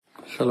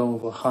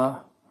Shalom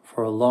Uvracha.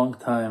 For a long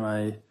time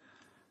I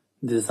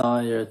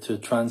desire to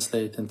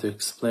translate and to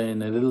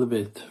explain a little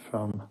bit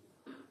from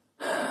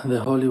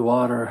the holy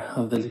water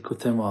of the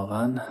Lekutey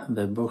Moharan,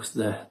 the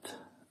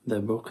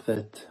book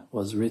that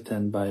was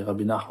written by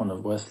Rabbi Nachman of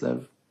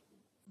Breslev,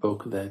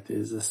 book that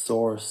is a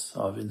source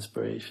of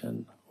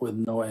inspiration with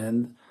no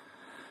end.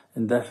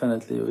 And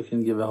definitely we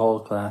can give a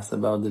whole class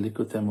about the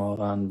Lekutey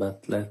Moharan,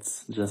 but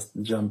let's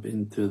just jump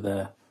into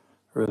the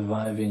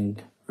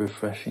reviving,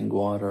 refreshing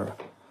water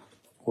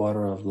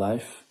of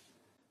life,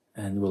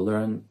 and we'll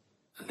learn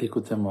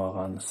Lekutey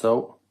Moharan.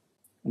 So,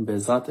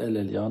 Bezat El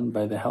Elyon,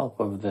 by the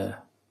help of the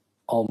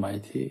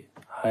Almighty,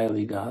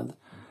 Highly God,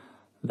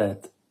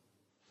 that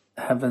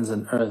heavens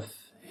and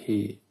earth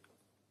He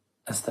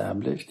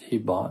established, He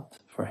bought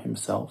for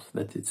Himself,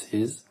 that it's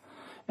His,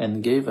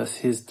 and gave us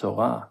His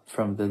Torah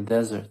from the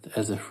desert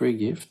as a free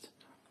gift,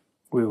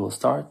 we will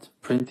start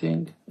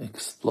printing,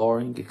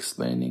 exploring,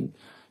 explaining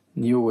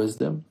new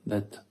wisdom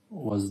that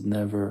was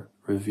never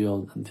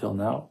revealed until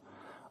now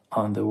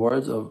on the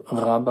words of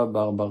Rabba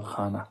Bar Bar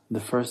Chana. The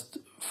first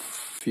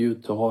few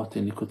Torot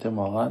in Lekutey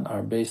Moharan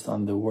are based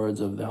on the words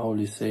of the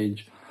holy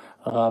sage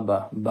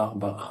Rabba Bar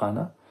Bar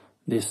Chana,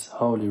 this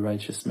holy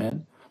righteous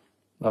man.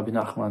 Rabbi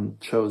Nachman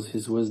chose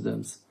his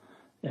wisdoms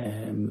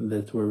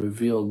that were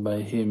revealed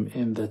by him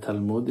in the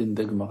Talmud, in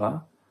the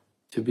Gemara,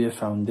 to be a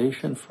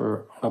foundation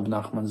for Rabbi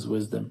Nachman's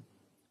wisdom.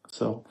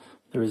 So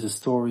there is a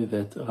story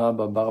that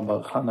Rabba Bar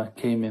Bar Chana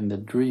came in the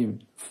dream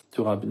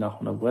to Rabbi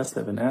Nachman of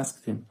Breslev and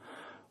asked him,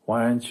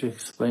 "Why aren't you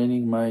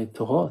explaining my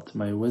Torot,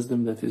 my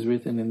wisdom that is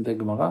written in the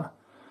Gemara?"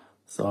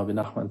 So Rabbi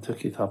Nachman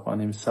took it upon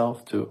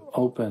himself to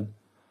open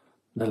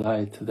the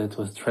light that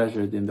was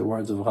treasured in the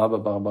words of Rabba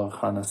Bar Bar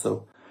Chana.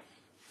 So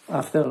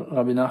after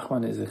Rabbi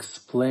Nachman is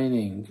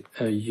explaining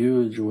a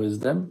huge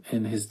wisdom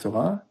in his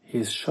Torah, he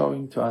is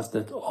showing to us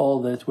that all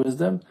that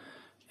wisdom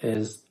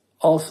is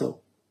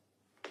also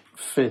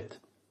fit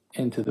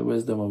into the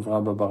wisdom of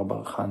Rabba Bar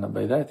Bar Chana.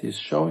 By that, he's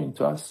showing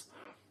to us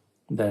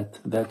that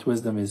that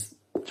wisdom is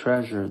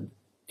treasured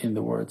in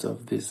the words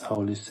of this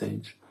holy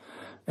sage.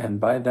 And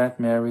by that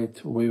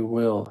merit, we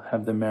will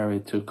have the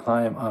merit to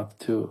climb up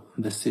to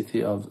the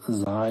city of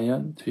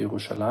Zion, to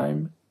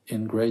Yerushalayim,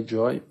 in great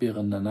joy,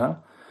 Birnana,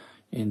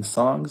 in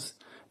songs,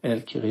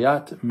 El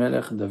Kiryat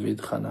Melech David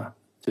Chana,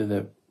 to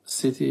the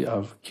city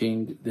of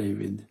King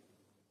David,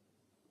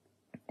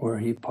 where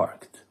he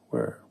parked,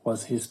 where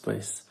was his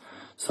place.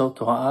 So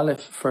Torah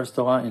Aleph, first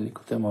Torah in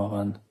Lekutey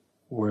Moharan,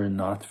 we're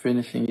not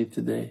finishing it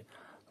today,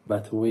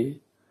 but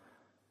we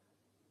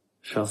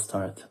shall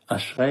start.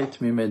 Ashrei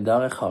Tmimei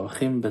Darech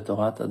Halchim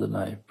B'Torat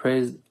Adonai.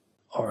 Praised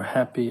or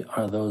happy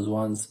are those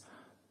ones,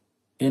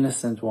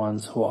 innocent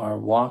ones, who are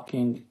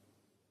walking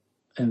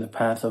in the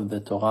path of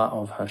the Torah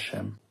of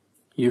Hashem.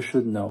 You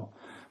should know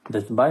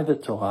that by the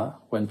Torah,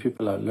 when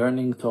people are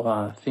learning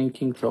Torah,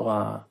 thinking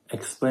Torah,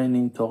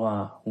 explaining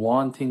Torah,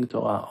 wanting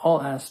Torah,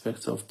 all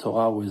aspects of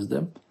Torah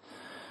wisdom,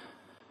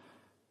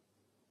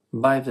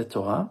 by the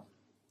Torah,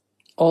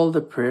 all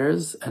the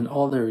prayers and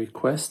all the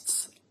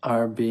requests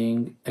are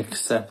being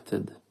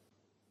accepted.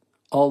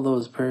 All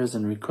those prayers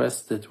and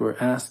requests that we're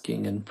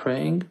asking and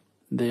praying,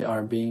 they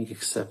are being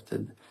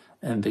accepted.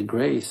 And the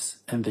grace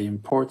and the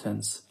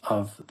importance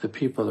of the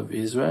people of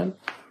Israel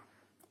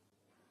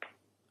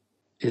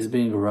is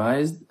being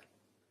raised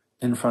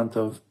in front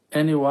of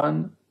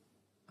anyone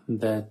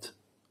that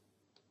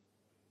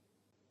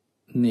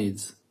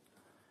needs,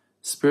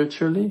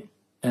 spiritually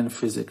and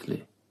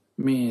physically.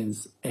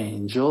 Means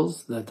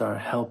angels that are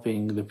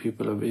helping the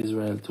people of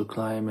Israel to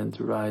climb and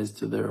to rise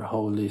to their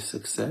holy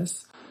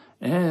success,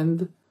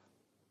 and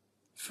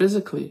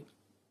physically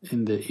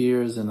in the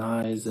ears and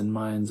eyes and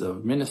minds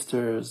of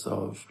ministers,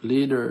 of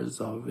leaders,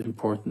 of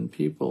important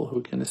people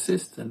who can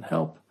assist and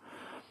help.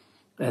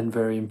 And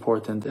very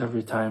important,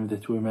 every time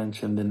that we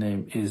mention the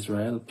name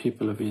Israel,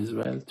 people of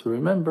Israel, to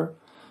remember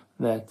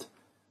that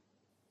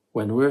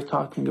when we're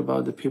talking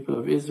about the people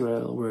of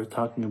Israel, we're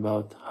talking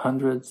about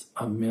hundreds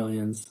of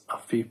millions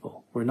of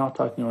people. We're not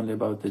talking only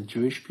about the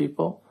Jewish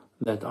people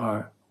that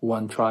are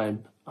one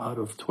tribe out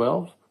of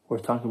 12. We're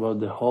talking about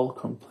the whole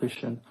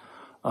completion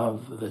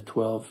of the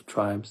 12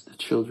 tribes, the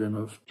children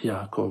of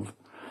Yaakov.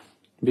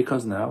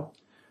 Because now,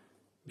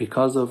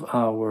 because of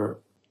our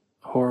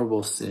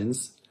horrible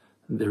sins,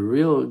 the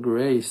real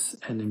grace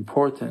and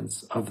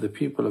importance of the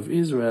people of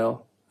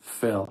Israel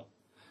fell.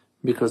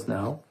 Because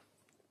now,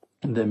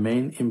 the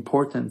main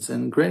importance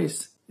and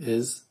grace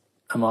is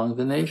among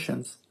the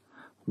nations.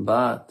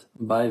 But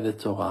by the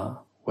Torah,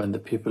 when the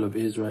people of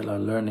Israel are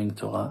learning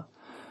Torah,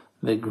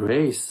 the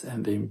grace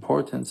and the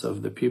importance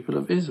of the people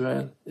of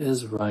Israel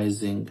is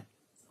rising.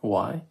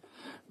 Why?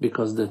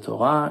 Because the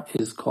Torah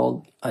is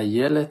called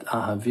Ayelet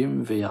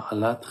Ahavim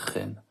Ve'Ya'alat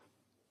Chen.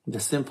 The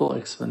simple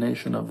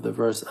explanation of the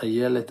verse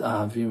Ayelet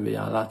Ahavim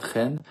Ve'Ya'alat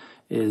Chen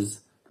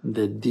is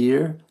the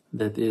deer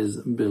that is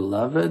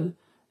beloved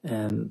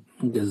and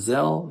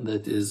gazelle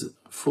that is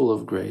full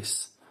of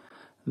grace.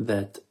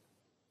 That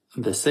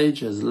the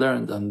sages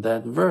learned on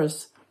that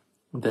verse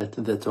that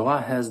the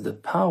Torah has the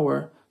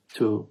power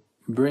to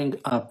bring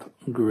up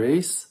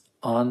grace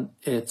on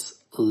its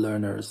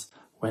learners.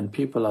 When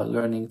people are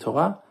learning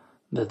Torah,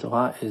 the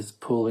Torah is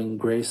pouring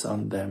grace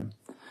on them.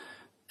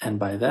 And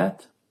by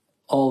that,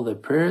 all the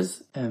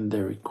prayers and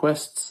the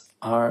requests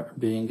are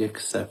being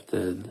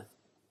accepted.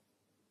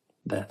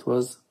 That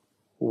was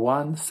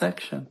one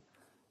section.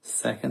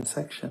 Second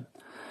section.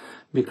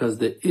 Because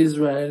the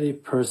Israeli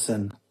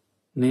person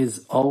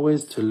needs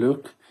always to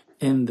look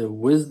in the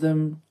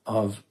wisdom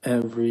of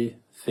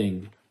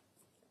everything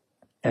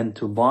and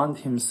to bond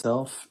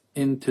himself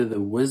into the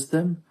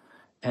wisdom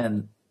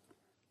and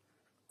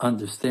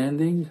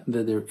understanding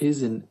that there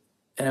is in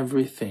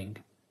everything,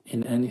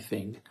 in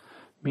anything,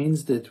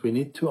 means that we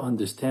need to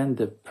understand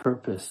the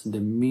purpose, the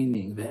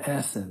meaning, the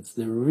essence,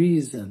 the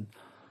reason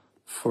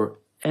for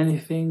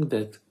anything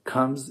that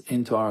comes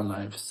into our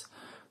lives.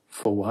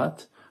 For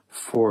what?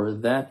 For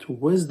that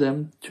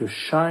wisdom to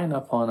shine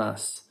upon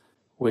us.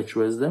 Which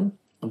wisdom?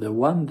 The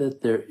one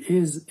that there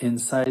is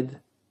inside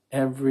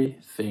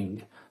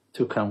everything.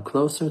 To come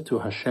closer to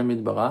Hashem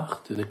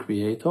Yitbarach, to the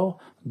Creator,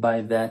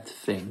 by that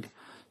thing.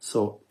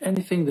 So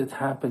anything that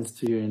happens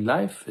to you in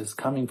life is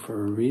coming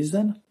for a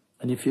reason.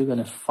 And if you're going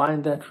to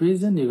find that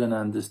reason, you're going to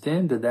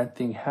understand that that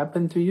thing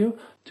happened to you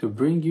to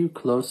bring you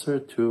closer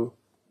to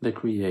the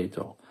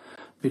Creator.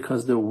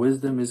 Because the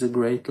wisdom is a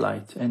great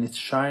light, and it's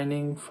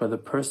shining for the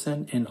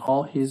person in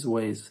all his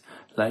ways.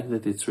 Like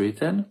that it's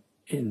written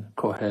in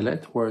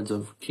Kohelet, words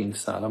of King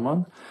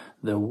Solomon,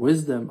 the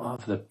wisdom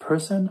of the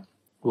person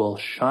will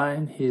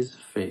shine his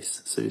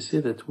face. So you see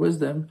that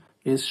wisdom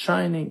is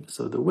shining.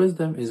 So the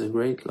wisdom is a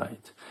great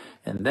light.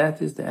 And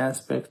that is the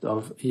aspect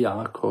of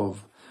Yaakov.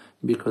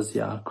 Because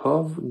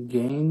Yaakov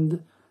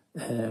gained,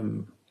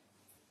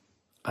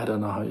 I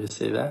don't know how you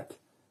say that,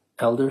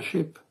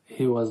 eldership.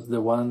 He was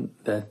the one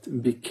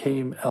that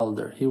became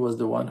elder. He was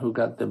the one who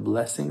got the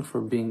blessing for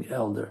being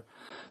elder.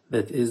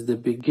 That is the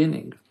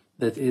beginning.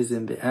 That is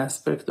in the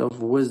aspect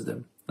of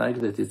wisdom. Like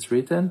that it's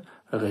written,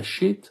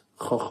 Reshit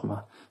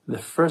Chochmah. The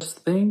first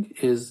thing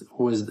is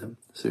wisdom.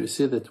 So you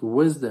see that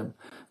wisdom,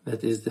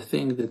 that is the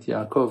thing that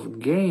Yaakov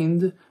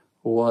gained,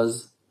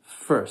 was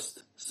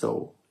first.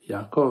 So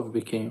Yaakov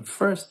became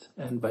first,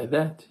 and by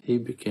that he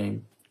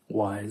became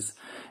wise.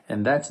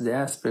 And that's the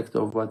aspect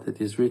of what it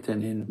is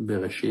written in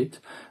Bereshit.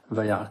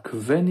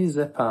 Vayakveni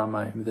ze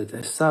pa'amayim. That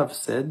Esav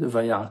said,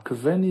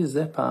 Vayakveni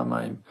ze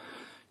pa'amayim.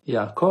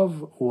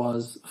 Yaakov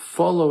was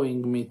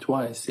following me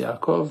twice.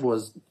 Yaakov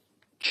was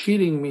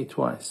cheating me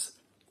twice.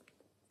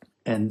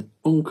 And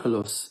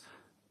Onkelos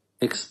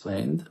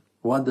explained,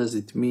 what does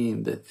it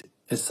mean that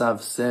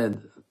Esav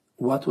said,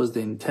 what was the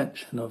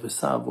intention of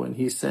Esav when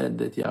he said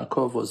that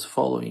Yaakov was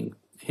following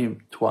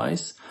him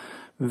twice?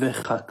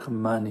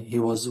 Vechakmani, he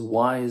was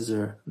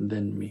wiser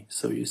than me.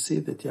 So you see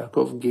that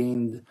Yaakov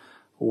gained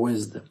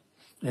wisdom.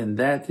 And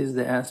that is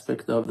the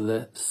aspect of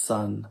the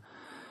sun.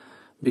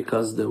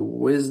 Because the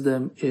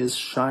wisdom is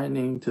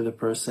shining to the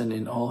person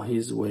in all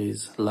his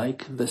ways,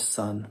 like the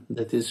sun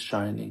that is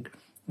shining.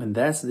 And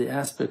that's the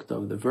aspect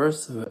of the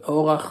verse,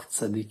 Ve'orach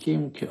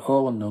tzadikim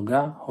ke'or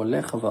noga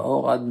holech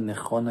va'or ad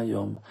nechon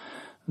hayom.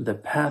 The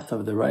path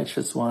of the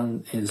righteous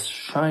one is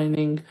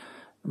shining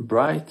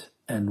bright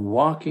and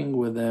walking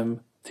with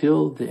them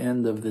till the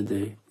end of the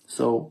day.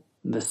 So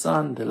the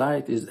sun, the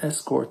light, is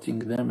escorting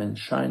them and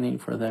shining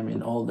for them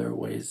in all their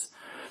ways.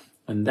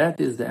 And that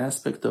is the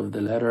aspect of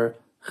the letter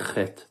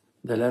Chet.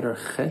 The letter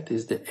Chet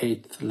is the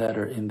 8th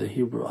letter in the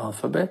Hebrew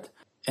alphabet.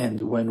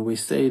 And when we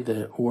say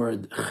the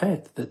word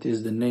Chet, that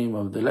is the name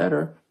of the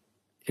letter,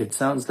 it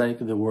sounds like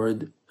the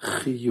word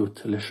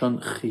Chiyut,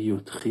 Leshon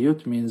Chiyut.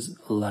 Chiyut means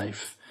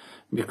life,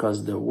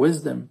 because the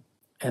wisdom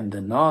and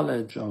the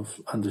knowledge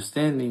of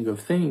understanding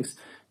of things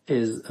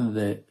is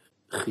the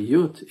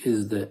Chiyut,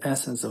 is the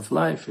essence of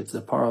life. It's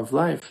the power of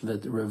life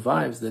that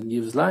revives, that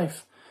gives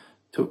life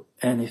to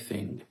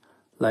anything.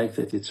 Like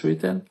that it's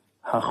written,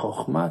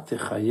 HaChochma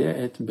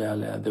techayeh et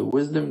be'aleh. The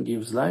wisdom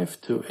gives life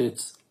to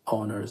its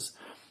owners.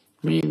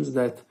 Means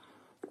that,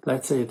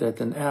 let's say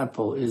that an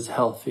apple is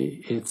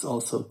healthy, it's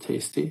also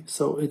tasty.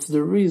 So it's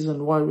the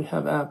reason why we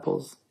have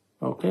apples.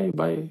 Okay?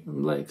 By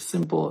like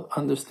simple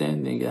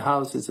understanding, a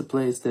house is a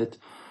place that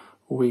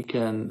we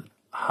can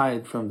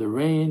hide from the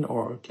rain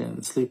or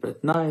can sleep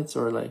at nights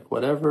or like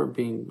whatever,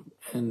 being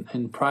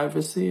in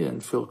privacy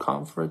and feel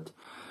comfort.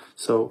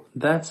 So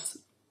that's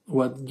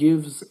what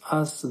gives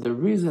us the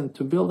reason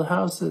to build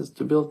houses,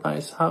 to build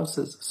nice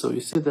houses. So you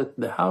see that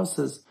the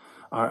houses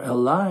are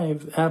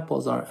alive,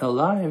 apples are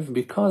alive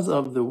because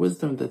of the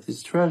wisdom that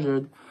is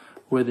treasured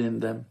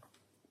within them.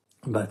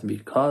 But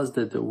because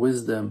that the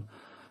wisdom,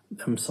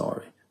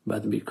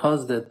 but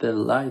because that the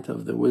light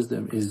of the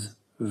wisdom is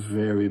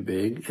very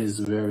big, is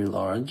very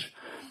large,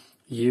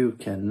 you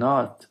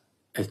cannot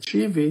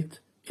achieve it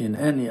in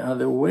any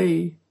other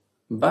way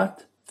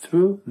but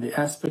through the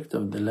aspect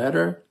of the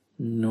letter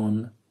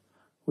Nun.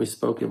 We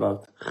spoke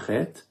about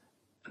Chet,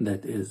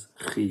 that is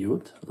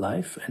Chiyut,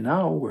 life, and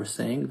now we're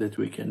saying that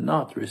we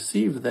cannot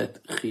receive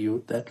that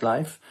Chiyut, that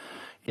life,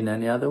 in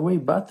any other way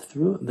but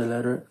through the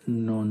letter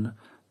Nun.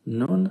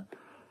 Nun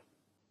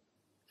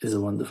is a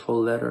wonderful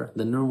letter.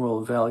 The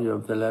numeral value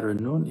of the letter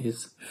Nun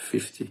is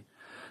 50.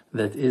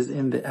 that is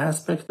in the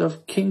aspect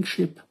of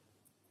kingship.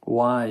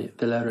 Why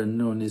the letter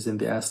Nun is in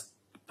the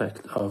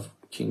aspect of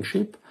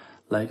kingship?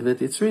 Like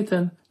that it's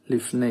written,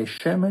 Lifnei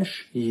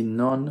Shemesh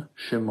Yinon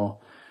Shemo.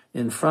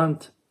 In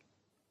front,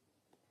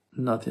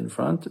 not in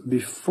front,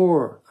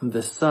 before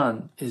the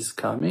sun is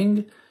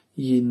coming,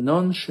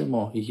 Yinon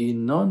Shemo.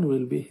 Yinon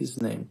will be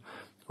his name.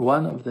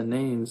 One of the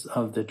names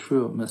of the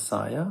true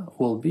Messiah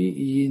will be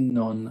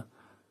Yinon.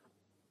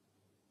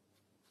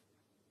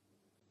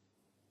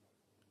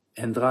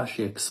 And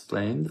Rashi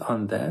explained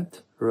on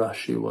that.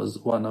 Rashi was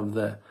one of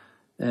the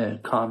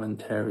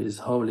commentaries,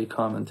 holy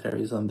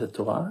commentaries on the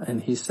Torah,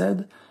 and he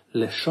said,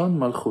 Leshon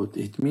Malchut,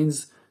 it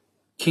means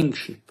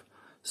kingship.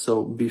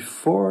 So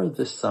before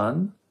the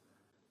sun,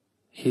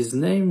 his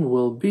name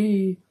will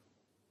be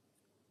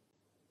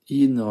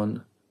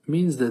Yinon,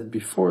 means that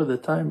before the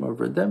time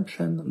of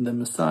redemption, the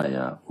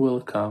Messiah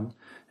will come.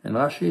 And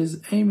Rashi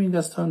is aiming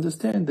us to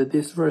understand that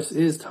this verse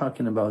is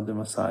talking about the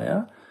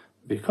Messiah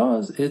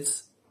because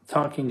it's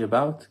talking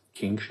about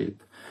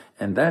kingship.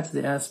 And that's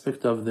the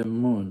aspect of the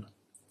moon.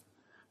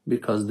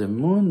 Because the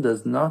moon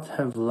does not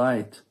have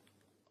light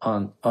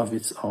of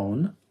its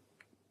own,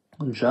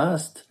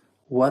 just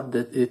what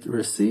that it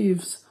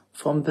receives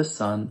from the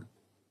sun.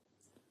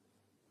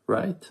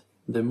 Right?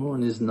 The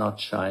moon is not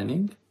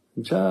shining,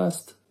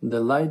 just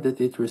the light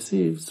that it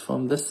receives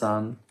from the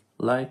sun,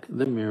 like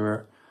the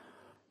mirror.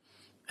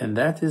 And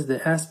that is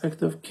the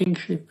aspect of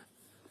kingship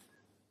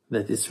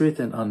that is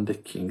written on the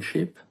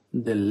kingship,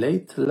 the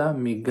leit la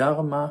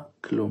migarma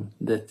klum,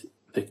 that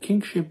the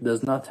kingship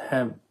does not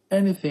have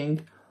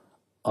anything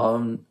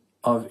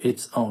of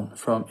its own,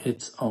 from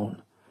its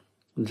own,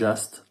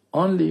 just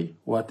only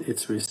what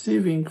it's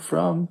receiving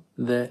from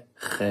the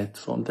chet,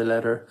 from the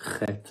letter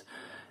chet.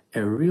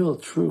 A real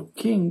true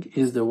king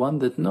is the one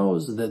that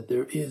knows that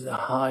there is a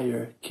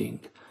higher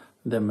king.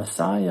 The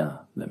Messiah,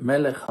 the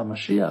Melech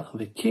HaMashiach,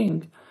 the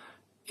king,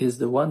 is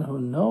the one who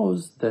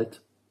knows that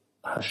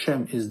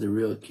Hashem is the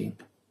real king.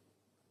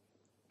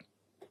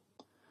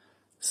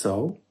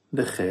 So,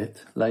 the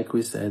chet, like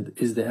we said,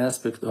 is the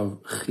aspect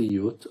of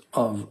chiyut,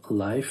 of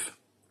life,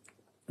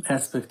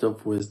 aspect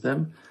of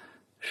wisdom,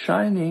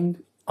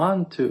 shining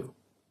onto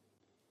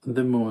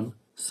the moon.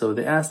 So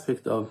the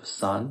aspect of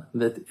sun,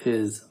 that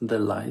is the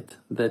light,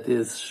 that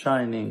is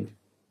shining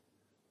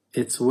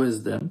its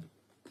wisdom,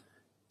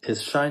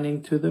 is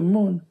shining to the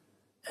moon,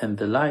 and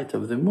the light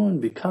of the moon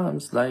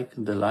becomes like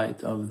the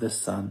light of the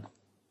sun.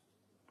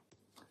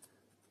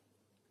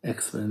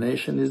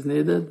 Explanation is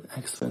needed.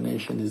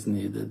 Explanation is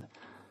needed.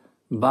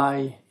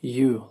 By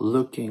you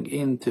looking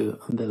into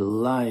the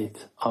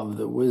light of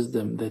the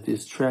wisdom that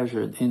is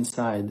treasured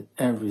inside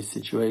every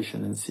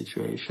situation and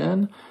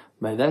situation,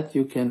 by that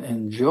you can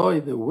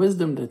enjoy the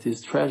wisdom that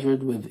is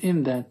treasured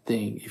within that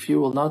thing. If you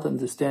will not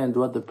understand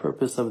what the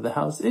purpose of the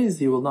house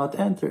is, you will not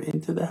enter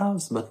into the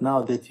house. But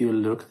now that you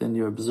looked and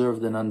you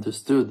observed and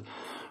understood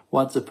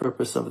what's the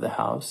purpose of the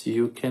house,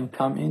 you can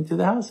come into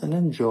the house and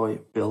enjoy,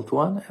 build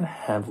one and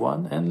have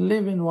one and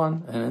live in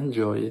one and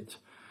enjoy it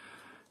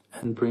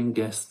and bring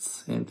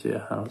guests into your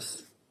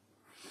house.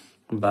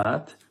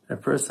 But a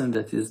person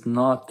that is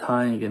not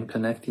tying and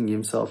connecting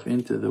himself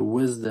into the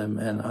wisdom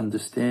and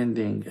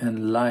understanding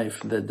and life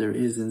that there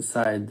is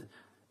inside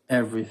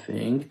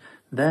everything,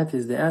 that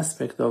is the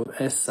aspect of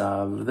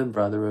Esav, the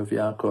brother of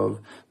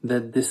Yaakov,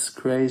 that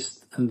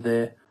disgraced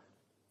the,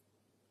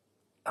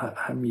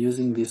 I'm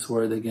using this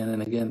word again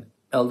and again,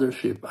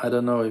 eldership. I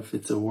don't know if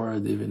it's a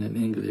word even in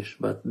English,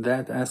 but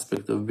that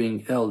aspect of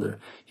being elder,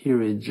 he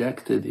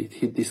rejected it,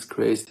 he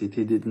disgraced it,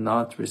 he did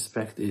not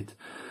respect it.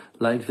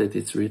 Like that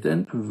it's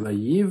written,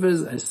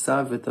 Vayivez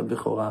Esav et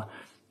ha-bechorah.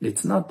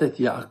 It's not that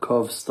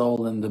Yaakov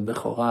stolen the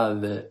Bechorah,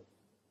 the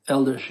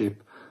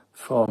eldership,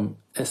 from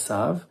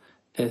Esav.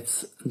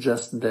 It's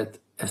just that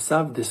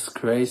Esav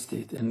disgraced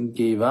it and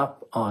gave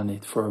up on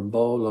it for a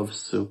bowl of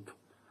soup.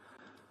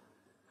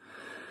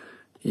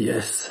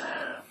 Yes,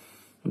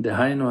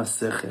 Dehainu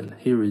HaSechel,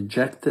 he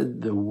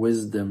rejected the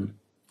wisdom.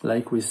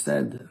 Like we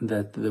said,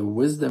 that the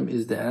wisdom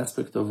is the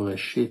aspect of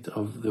Reshit,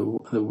 of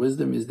the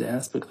wisdom is the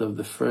aspect of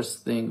the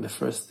first thing. The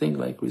first thing,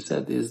 like we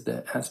said, is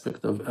the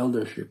aspect of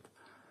eldership.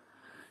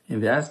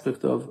 In the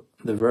aspect of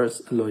the verse,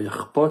 Lo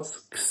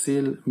yachpotz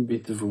ksil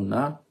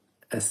bitvuna,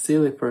 a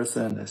silly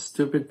person, a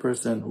stupid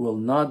person will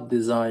not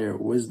desire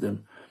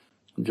wisdom.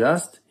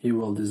 Just, he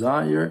will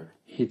desire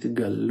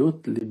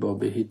hitgalut libo,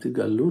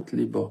 behitgalut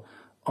libo,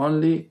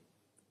 only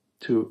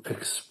to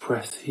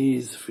express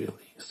his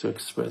feelings, to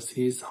express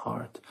his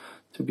heart,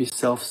 to be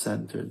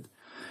self-centered.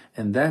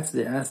 And that's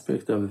the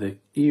aspect of the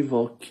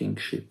evil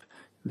kingship,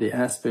 the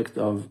aspect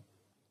of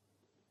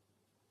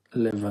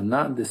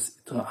Levana de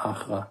Sitra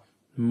Achra,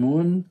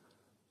 moon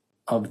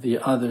of the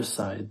other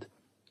side,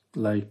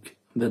 like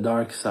the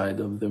dark side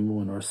of the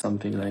moon or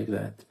something like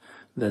that.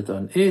 That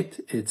on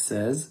it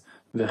says,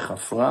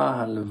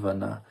 Vechafra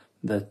halvana,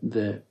 that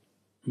the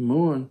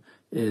moon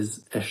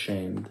is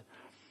ashamed.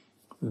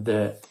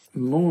 The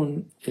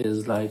moon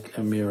is like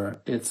a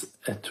mirror. It's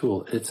a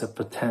tool. It's a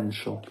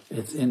potential.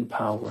 It's in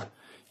power.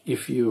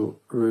 If you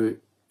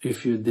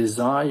if you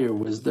desire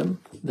wisdom,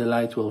 the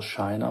light will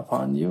shine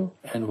upon you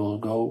and will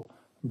go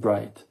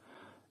bright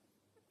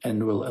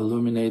and will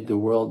illuminate the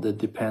world that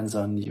depends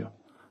on you.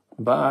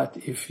 But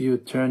if you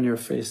turn your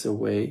face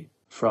away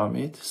from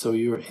it, so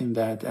you're in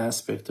that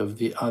aspect of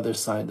the other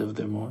side of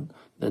the moon,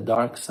 the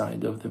dark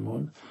side of the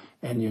moon,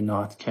 and you're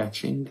not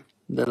catching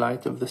the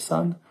light of the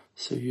sun,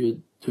 so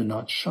you do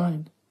not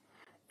shine,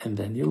 and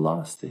then you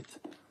lost it.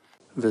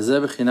 And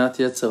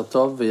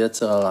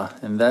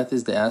that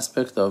is the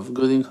aspect of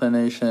good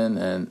inclination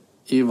and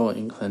evil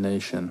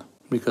inclination.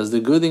 Because the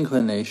good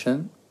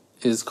inclination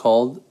is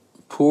called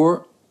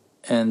poor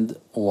and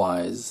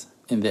wise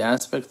in the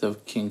aspect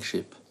of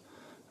kingship.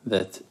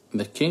 That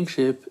the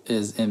kingship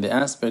is in the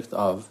aspect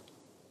of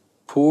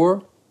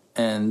poor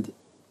and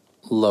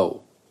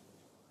low.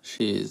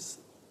 She is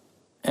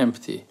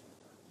empty,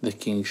 the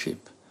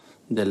kingship.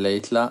 The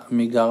leitla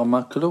migar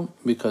maklum,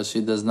 because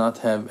she does not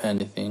have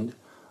anything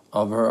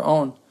of her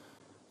own,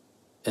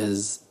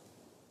 is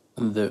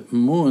the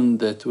moon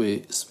that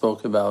we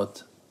spoke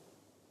about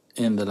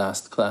in the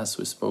last class.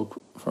 We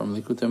spoke from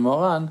Lekutey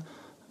Moharan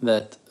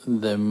that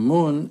the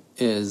moon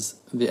is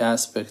the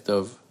aspect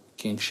of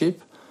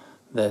kingship,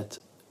 that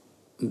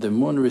the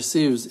moon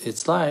receives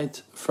its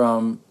light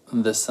from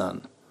the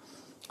sun.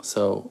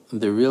 So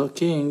the real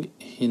king,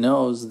 he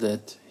knows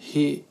that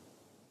he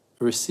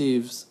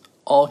receives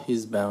all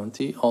his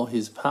bounty, all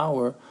his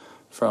power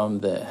from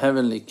the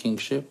heavenly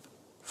kingship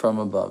from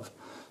above.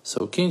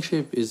 So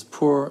kingship is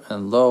poor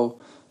and low,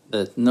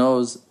 that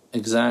knows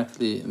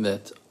exactly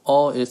that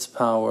all its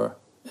power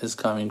is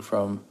coming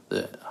from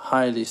the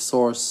highly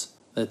source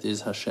that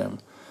is Hashem.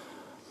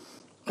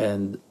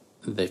 And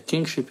the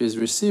kingship is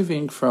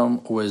receiving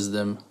from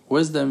wisdom.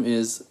 Wisdom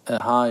is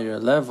a higher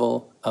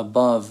level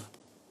above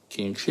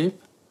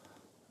kingship.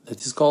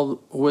 That is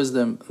called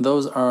wisdom.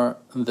 Those are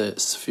the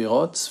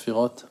sfirot.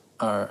 Sfirot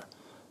are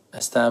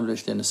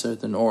established in a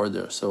certain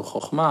order. So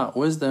chokhmah,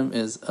 wisdom,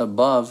 is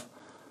above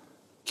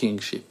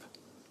kingship.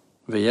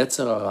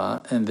 V'yetzer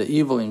hara, and the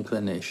evil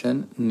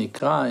inclination,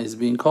 nikra, is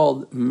being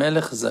called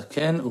melech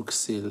zaken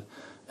uksil,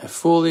 a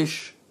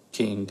foolish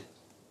king,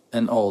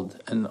 an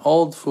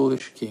old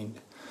foolish king.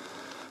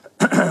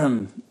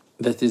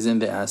 That is in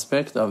the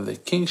aspect of the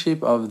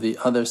kingship of the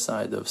other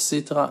side of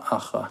Sitra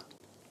Achra.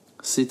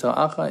 Sitra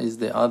Achra is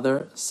the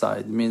other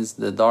side, means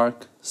the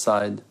dark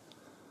side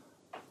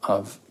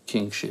of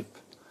kingship.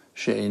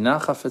 She'eina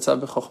chafetza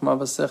b'chokhma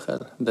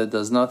v'sechel, that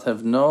does not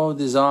have no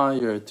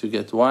desire to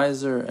get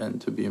wiser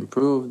and to be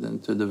improved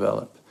and to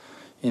develop.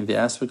 In the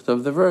aspect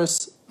of the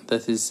verse,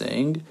 that is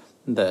saying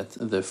that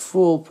the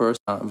fool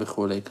person,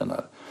 v'chulei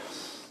kanal,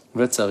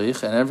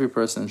 v'tzarich, and every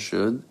person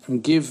should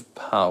give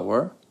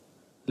power,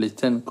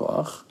 liten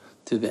koach,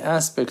 to the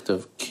aspect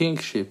of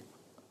kingship,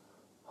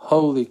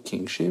 holy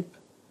kingship.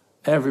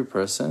 Every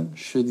person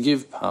should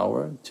give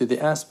power to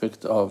the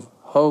aspect of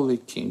holy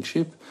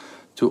kingship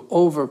to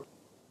over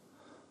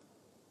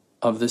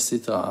of the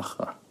Sitra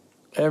Achra.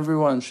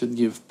 Everyone should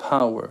give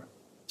power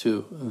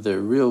to the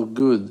real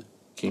good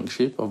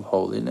kingship of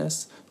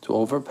holiness to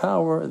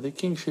overpower the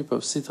kingship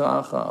of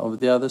Sitra Achra, of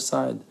the other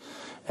side.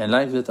 And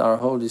like that our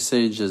holy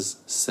sages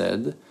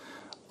said,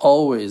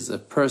 always a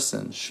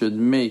person should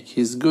make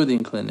his good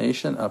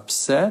inclination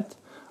upset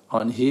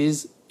on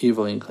his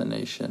evil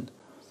inclination.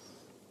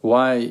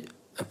 Why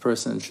a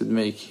person should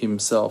make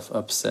himself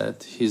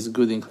upset, his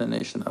good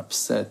inclination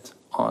upset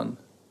on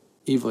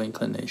evil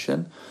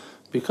inclination?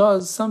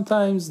 Because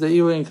sometimes the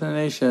evil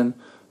inclination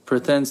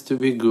pretends to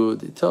be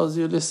good. It tells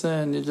you,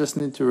 listen, you just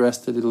need to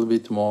rest a little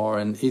bit more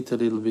and eat a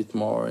little bit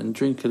more and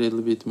drink a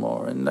little bit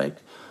more and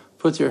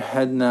put your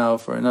head now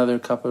for another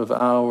couple of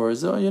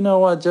hours. Oh, you know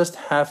what, just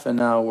half an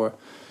hour.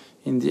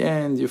 In the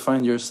end, you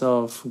find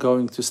yourself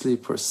going to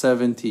sleep for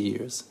 70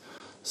 years.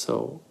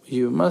 So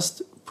you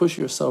must push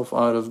yourself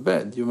out of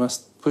bed. You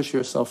must push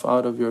yourself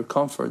out of your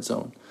comfort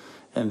zone.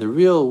 And the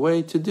real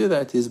way to do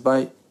that is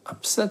by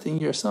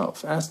upsetting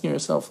yourself, asking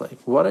yourself,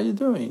 what are you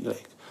doing?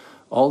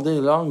 All day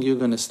long you're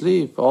going to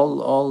sleep,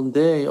 all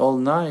day, all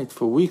night,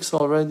 for weeks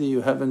already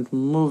you haven't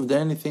moved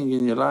anything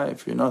in your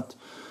life, you're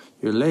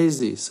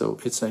lazy. So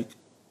it's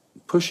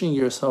pushing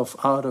yourself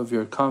out of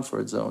your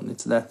comfort zone.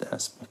 It's that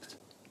aspect.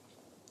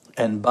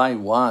 And by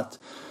what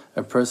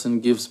a person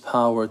gives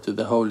power to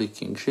the holy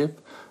kingship?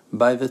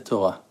 By the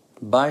Torah.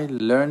 By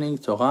learning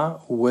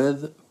Torah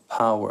with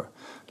power.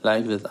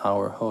 Like that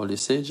our holy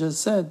sages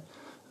said,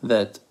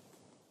 that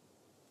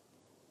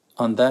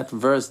on that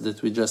verse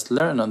that we just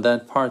learned, on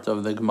that part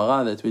of the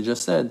Gemara that we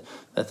just said,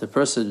 that a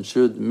person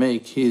should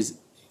make his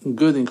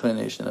good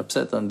inclination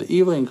upset on the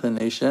evil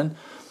inclination,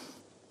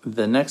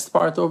 the next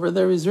part over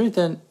there is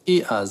written,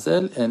 I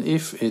azel, and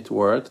if it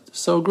worked,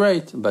 so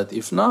great. But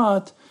if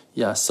not,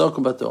 yasok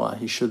b'Torah,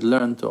 he should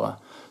learn Torah.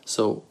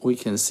 So we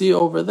can see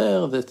over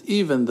there that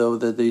even though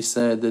that they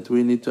said that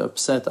we need to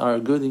upset our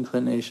good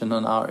inclination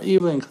on our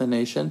evil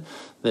inclination,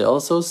 they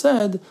also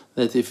said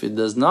that if it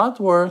does not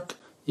work,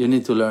 you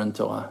need to learn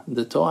Torah.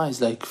 The Torah is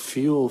like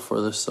fuel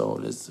for the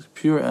soul. It's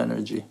pure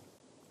energy.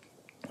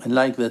 And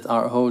like that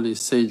our holy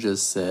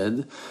sages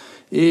said,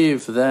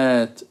 if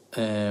that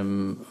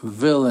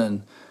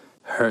villain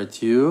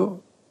hurt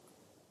you,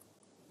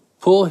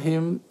 pull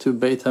him to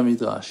Beit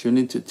HaMidrash. You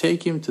need to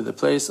take him to the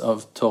place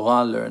of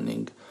Torah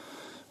learning.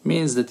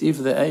 Means that if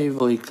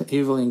the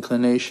evil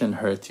inclination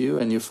hurt you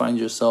and you find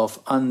yourself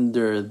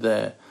under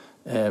the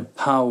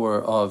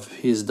power of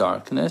his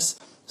darkness,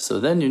 so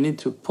then you need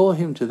to pull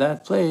him to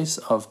that place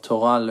of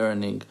Torah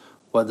learning.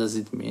 What does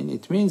it mean?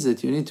 It means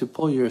that you need to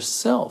pull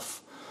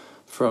yourself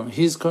from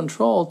his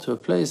control to a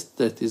place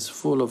that is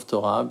full of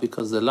Torah,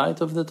 because the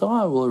light of the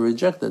Torah will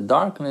reject the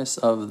darkness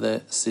of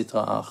the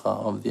Sitra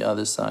Achra, of the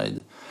other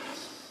side.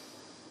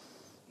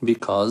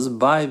 Because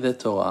by the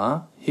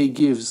Torah, he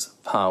gives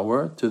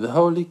power to the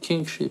holy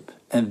kingship.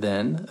 And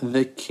then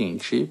the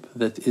kingship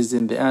that is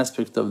in the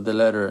aspect of the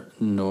letter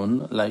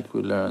Nun, like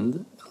we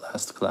learned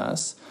last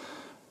class,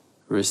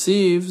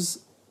 receives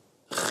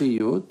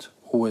chiyut,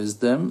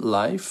 wisdom,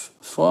 life,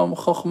 from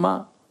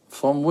chokhmah,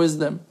 from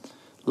wisdom.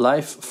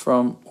 Life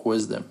from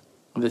wisdom.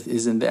 That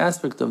is in the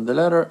aspect of the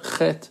letter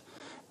Chet.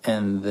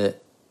 And the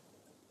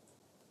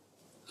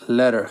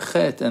letter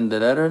Chet and the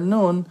letter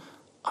Nun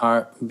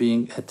are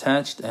being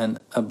attached and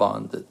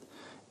bonded.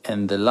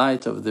 And the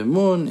light of the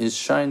moon is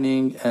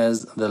shining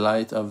as the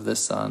light of the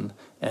sun.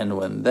 And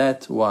when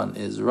that one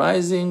is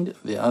rising,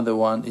 the other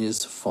one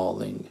is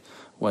falling.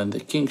 When the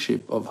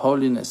kingship of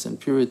holiness and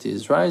purity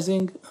is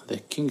rising, the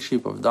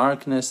kingship of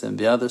darkness and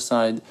the other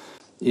side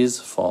is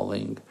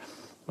falling.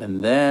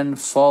 And then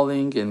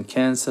falling and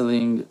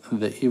cancelling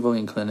the evil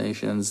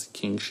inclination's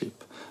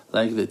kingship.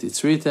 Like that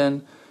it's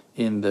written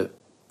in the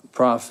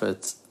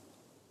prophet's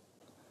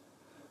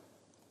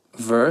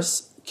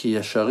verse, Ki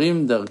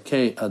yasharim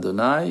darkei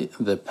Adonai,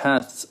 the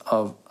paths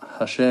of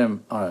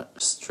Hashem are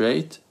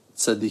straight,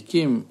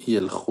 tzadikim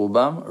yelchu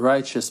bam,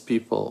 righteous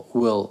people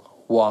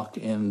will walk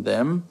in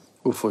them,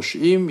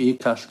 ufoshim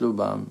yikashlu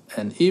bam,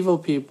 and evil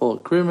people,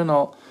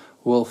 criminal,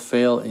 will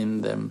fail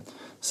in them.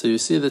 So you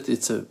see that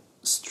it's a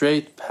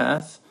straight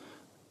path,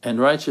 and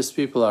righteous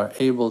people are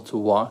able to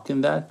walk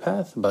in that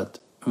path, but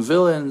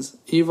villains,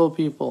 evil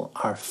people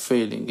are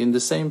failing in the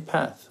same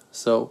path.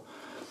 So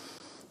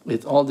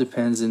it all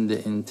depends in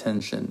the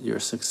intention. Your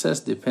success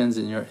depends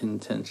in your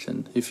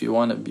intention. If you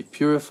want to be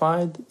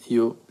purified,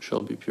 you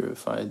shall be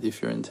purified.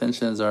 If your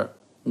intentions are,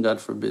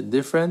 God forbid,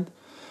 different,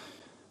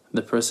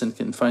 the person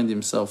can find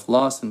himself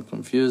lost and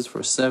confused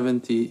for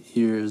 70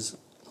 years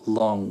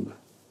long.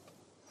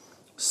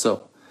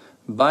 So,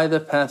 by the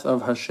path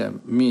of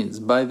Hashem means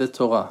by the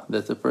Torah,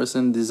 that the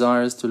person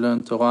desires to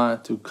learn Torah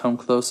to come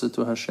closer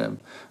to Hashem.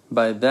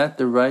 By that,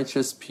 the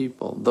righteous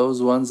people,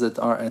 those ones that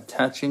are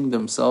attaching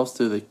themselves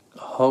to the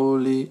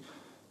holy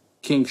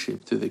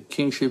kingship, to the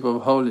kingship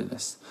of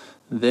holiness,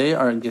 they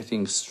are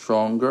getting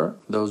stronger,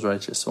 those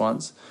righteous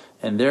ones,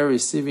 and they're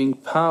receiving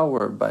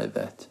power by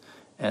that.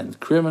 And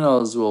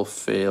criminals will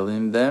fail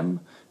in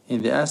them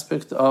in the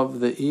aspect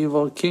of the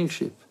evil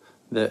kingship,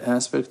 the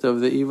aspect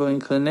of the evil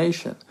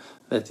inclination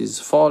that is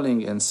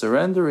falling and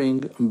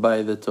surrendering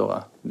by the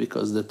Torah,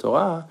 because the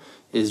Torah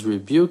is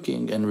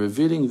rebuking and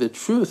revealing the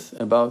truth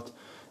about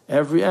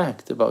every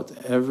act, about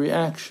every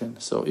action.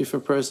 So if a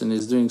person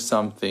is doing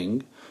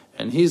something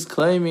and he's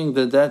claiming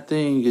that that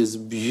thing is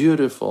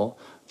beautiful,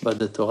 but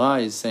the Torah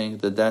is saying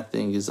that that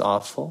thing is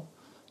awful,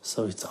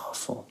 so it's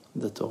awful.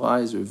 The Torah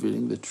is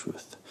revealing the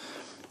truth.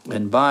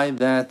 And by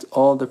that,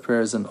 all the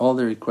prayers and all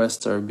the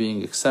requests are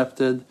being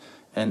accepted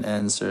and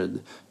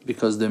answered.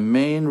 Because the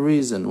main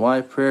reason why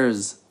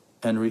prayers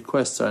and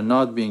requests are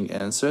not being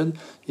answered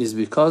is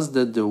because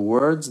that the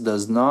words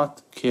does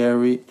not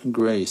carry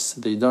grace.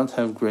 They don't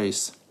have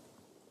grace.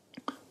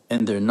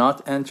 And they're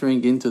not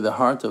entering into the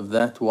heart of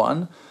that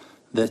one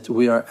that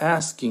we are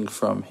asking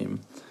from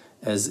him.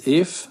 As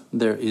if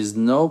there is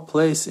no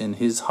place in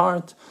his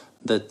heart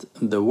that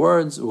the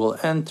words will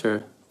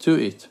enter to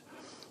it.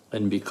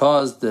 And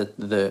because that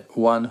the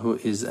one who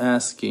is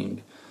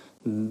asking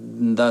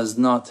does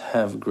not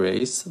have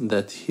grace,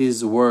 that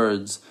his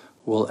words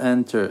will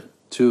enter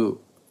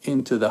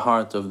into the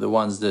heart of the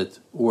ones that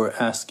we're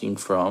asking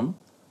from,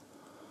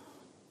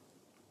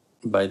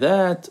 by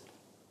that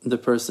the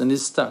person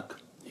is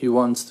stuck. He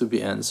wants to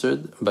be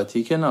answered, but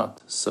he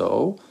cannot.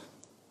 So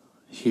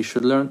he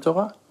should learn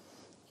Torah.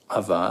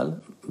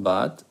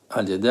 But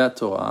al yedei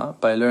Torah,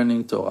 by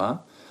learning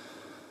Torah,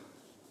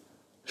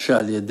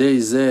 שעל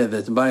ידי זה,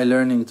 that by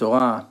learning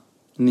Torah,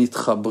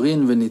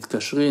 נתחברין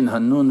ונתקשרין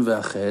הנון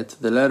והחט,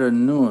 the letter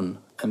nun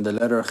and the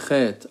letter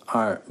chet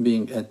are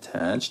being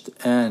attached,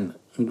 and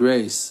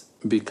grace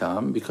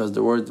become, because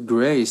the word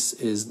grace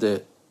is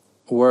the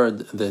word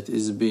that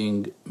is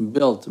being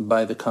built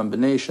by the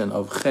combination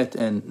of chet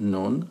and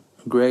nun.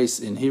 Grace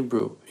in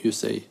Hebrew, you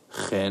say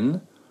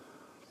chen,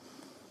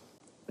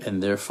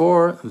 and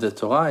therefore the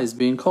Torah is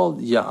being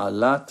called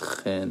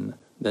ya'alat chen,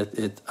 that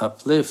it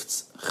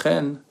uplifts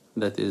chen,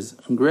 that is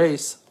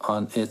grace,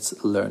 on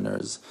its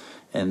learners.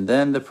 And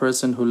then the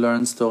person who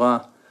learns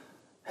Torah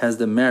has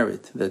the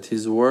merit that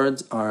his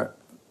words are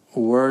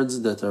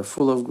words that are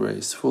full of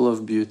grace, full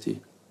of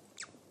beauty.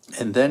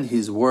 And then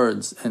his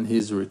words and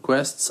his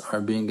requests are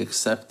being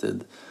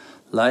accepted,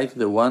 like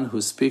the one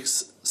who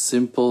speaks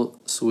simple,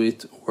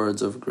 sweet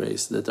words of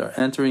grace that are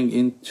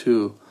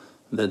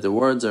the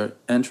words are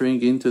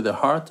entering into the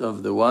heart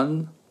of the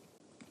one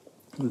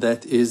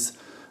that is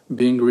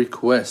being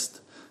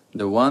requested,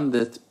 the one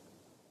that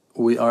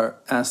we are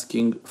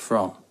asking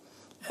from.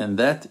 And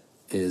that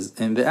is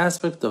in the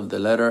aspect of the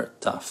letter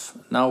Taf.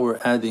 Now we're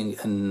adding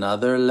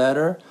another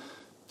letter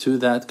to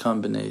that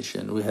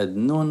combination. We had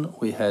Nun,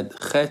 we had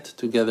Chet,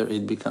 together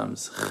it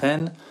becomes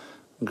Chen,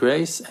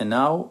 grace, and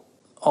now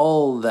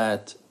all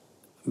that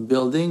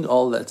building,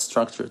 all that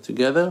structure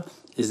together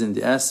is in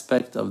the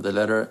aspect of the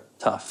letter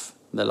Taf,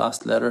 the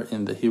last letter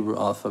in the Hebrew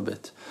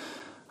alphabet.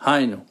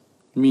 Hainu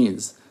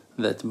means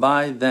that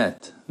by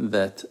that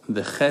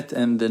the Chet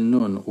and the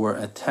Nun were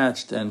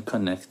attached and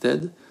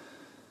connected,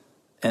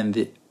 and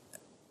the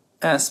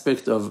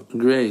aspect of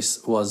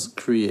grace was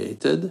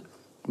created.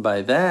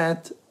 By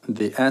that,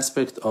 the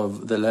aspect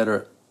of the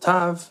letter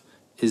Tav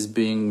is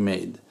being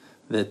made.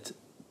 That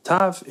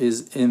Tav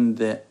is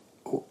the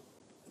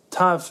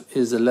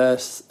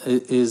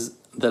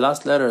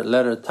last letter.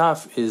 Letter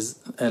Tav is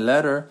a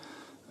letter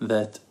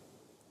that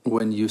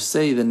when you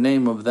say the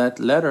name of that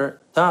letter,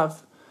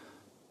 Tav,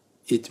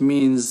 it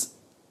means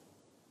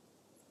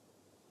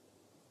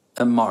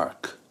a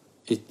mark.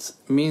 It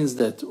means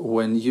that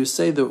when you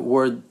say the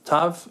word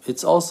Tav,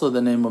 it's also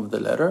the name of the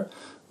letter,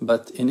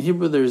 but in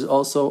Hebrew there is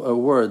also a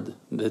word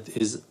that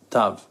is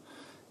Tav.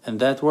 And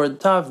that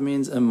word Tav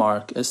means a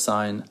mark, a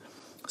sign.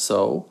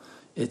 So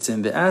it's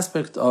in the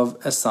aspect of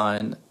a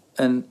sign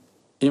and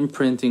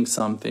imprinting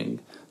something.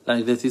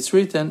 Like that it's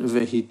written,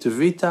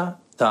 Vehituvita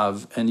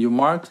Tav, and you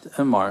marked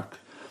a mark.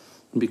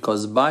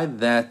 Because by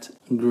that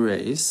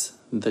grace,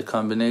 the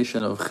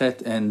combination of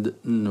Chet and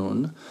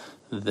Nun,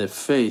 the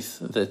faith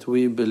that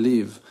we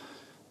believe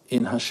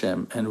in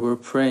Hashem and we're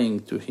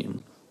praying to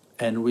Him,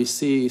 and we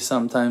see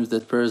sometimes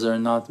that prayers are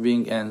not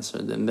being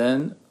answered, and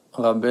then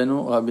Rabbi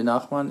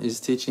Nachman is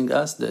teaching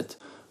us that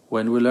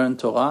when we learn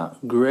Torah,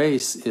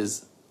 grace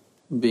is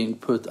being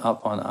put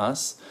up on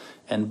us,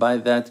 and by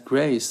that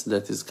grace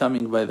that is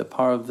coming by the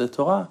power of the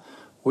Torah,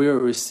 we are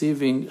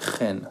receiving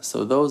Chen.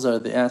 So those are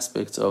the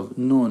aspects of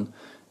Nun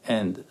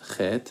and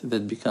Chet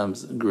that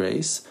becomes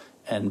grace,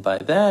 and by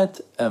that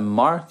a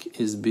mark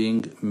is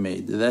being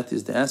made. That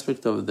is the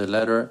aspect of the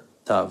letter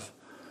Tav.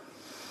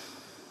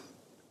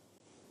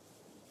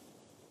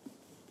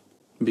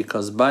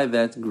 Because by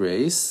that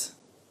grace,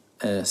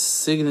 a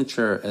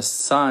signature, a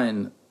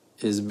sign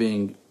is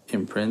being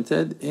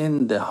imprinted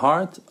in the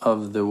heart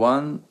of the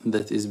one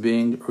that is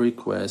being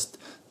requested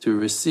to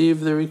receive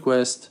the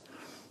request,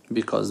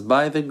 because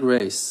by the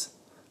grace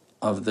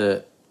of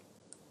the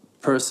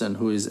person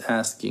who is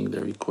asking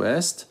the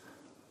request,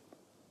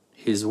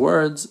 his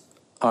words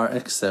are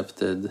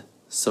accepted.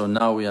 So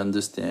now we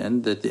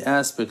understand that the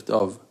aspect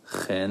of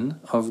Chen,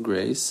 of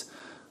grace,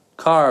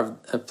 carved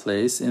a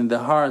place in the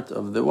heart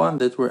of the one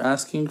that we're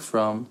asking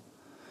from,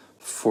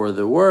 for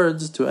the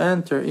words to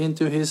enter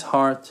into his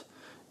heart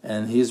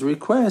and his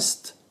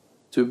request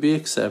to be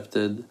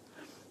accepted.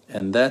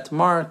 And that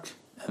mark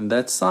and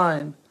that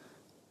sign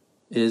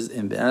is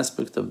in the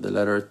aspect of the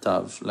letter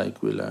Tav,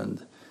 like we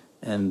learned.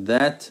 And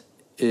that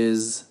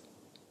is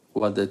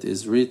what that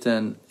is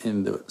written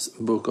in the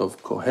book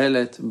of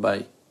Kohelet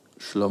by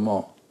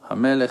Shlomo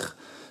HaMelech,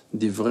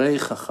 Divrei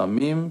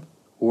Chachamim,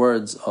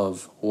 words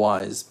of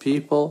wise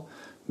people,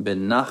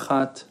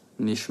 benachat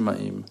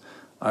nishmaim,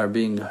 are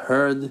being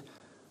heard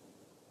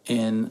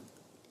in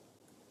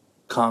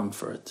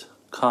comfort,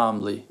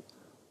 calmly,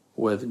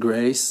 with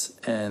grace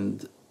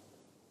and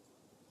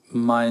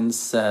mind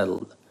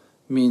settled.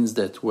 Means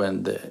that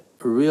when the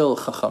real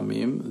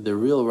Chachamim, the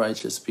real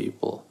righteous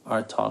people,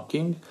 are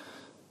talking,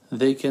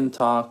 they can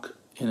talk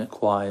in a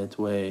quiet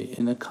way,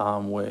 in a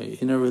calm way,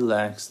 in a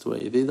relaxed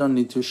way. They don't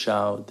need to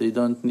shout. They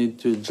don't need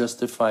to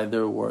justify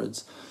their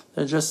words.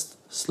 They're just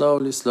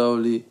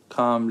slowly,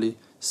 calmly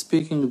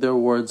speaking their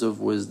words of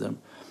wisdom.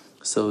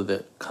 So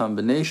the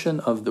combination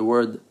of the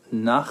word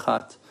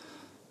nachat,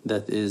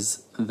 that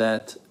is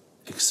that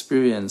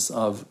experience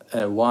of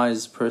a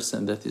wise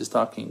person that is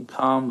talking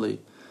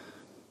calmly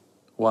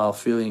while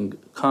feeling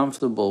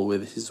comfortable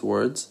with his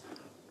words,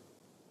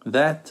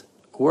 that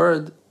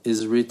word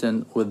is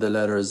written with the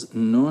letters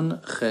Nun,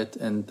 Chet,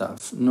 and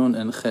Taf. Nun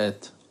and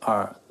Chet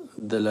are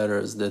the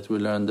letters that we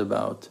learned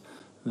about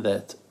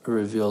that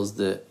reveals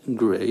the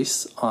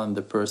grace on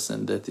the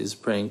person that is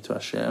praying to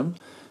Hashem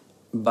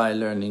by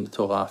learning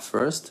Torah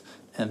first.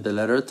 And the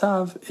letter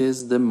Tav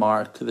is the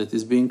mark that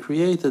is being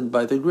created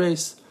by the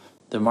grace.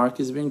 The mark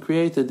is being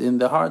created in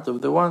the heart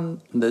of the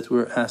one that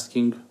we're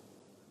asking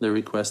the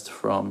request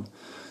from.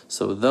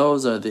 So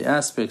those are the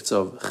aspects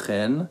of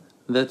Chen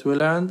that we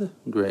learned,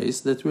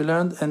 grace that we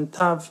learned, and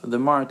Tav, the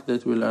mark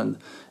that we learned.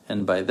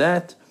 And by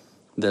that,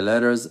 the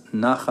letters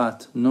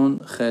Nachat, Nun,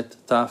 Chet,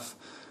 Taf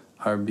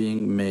are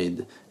being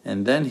made.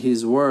 And then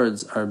his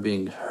words are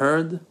being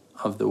heard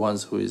of the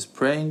ones who is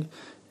praying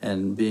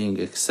and being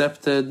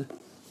accepted.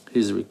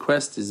 His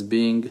request is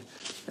being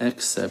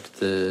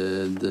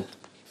accepted.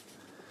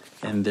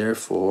 And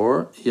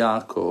therefore,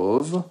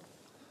 Yaakov,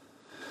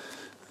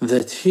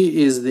 that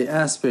he is the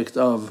aspect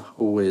of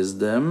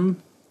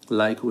wisdom,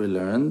 like we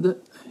learned.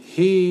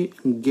 He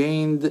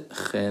gained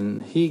chen,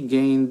 he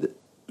gained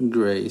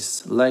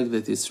grace, like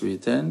that it's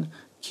written,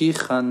 Ki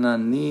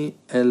chanani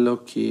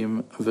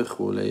Elokim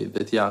v'chulei,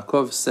 that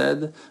Yaakov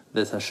said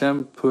that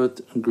Hashem put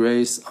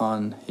grace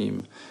on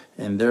him,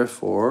 and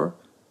therefore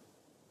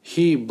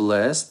he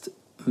blessed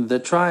the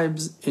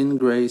tribes in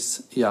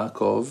grace.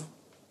 Yaakov,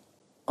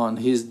 on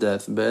his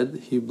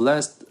deathbed, he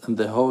blessed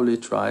the holy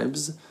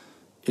tribes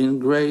in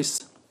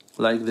grace,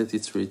 like that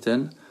it's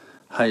written,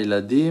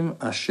 Hailadim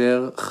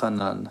Asher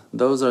Chanan.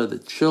 Those are the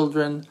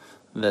children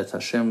that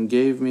Hashem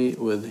gave me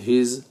with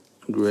His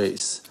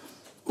grace.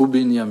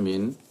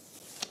 Ubinyamin.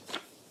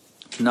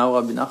 Now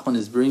Rabbi Nachman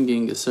is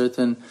bringing a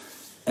certain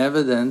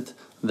evidence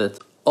that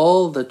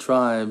all the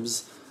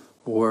tribes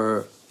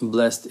were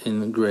blessed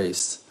in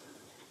grace.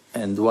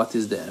 And what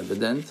is the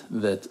evidence?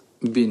 That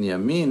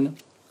Binyamin,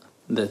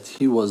 that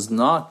he was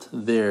not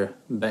there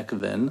back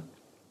then,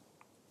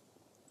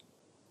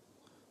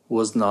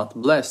 was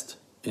not blessed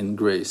in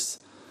grace.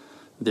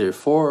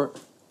 Therefore,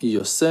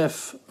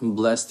 Yosef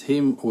blessed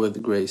him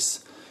with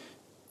grace.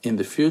 In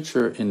the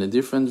future, in a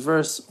different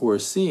verse, we're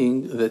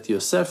seeing that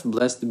Yosef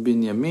blessed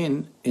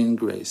Binyamin in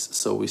grace.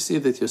 So we see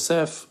that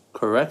Yosef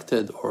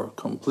corrected or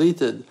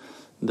completed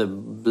the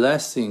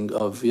blessing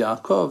of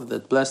Yaakov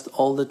that blessed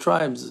all the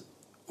tribes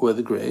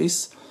with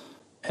grace.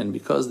 And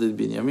because that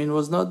Binyamin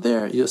was not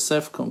there,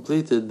 Yosef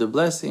completed the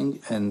blessing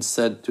and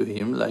said to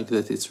him, like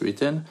that it's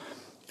written,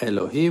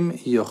 Elohim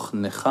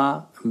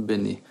yochnecha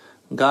beni.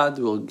 God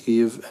will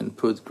give and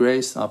put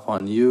grace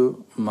upon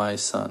you, my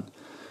son.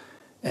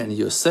 And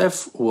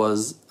Yosef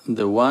was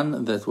the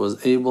one that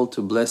was able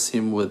to bless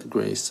him with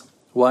grace.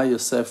 Why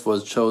Yosef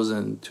was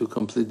chosen to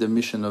complete the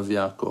mission of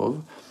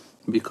Yaakov?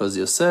 Because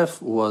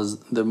Yosef was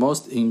the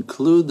most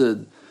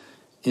included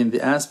in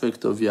the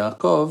aspect of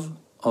Yaakov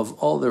of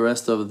all the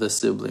rest of the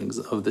siblings,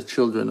 of the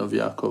children of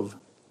Yaakov.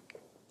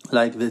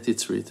 Like that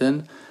it's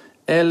written,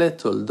 Ele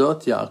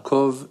toldot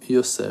Yaakov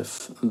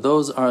Yosef.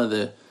 Those are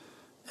the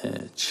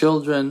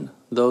children,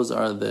 those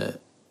are the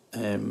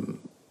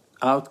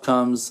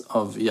outcomes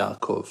of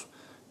Yaakov.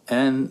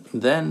 And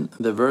then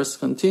the verse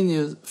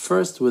continues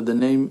first with the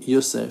name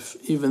Yosef.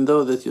 Even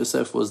though that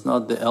Yosef was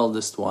not the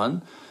eldest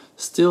one,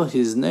 still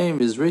his name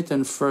is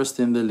written first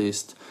in the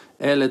list.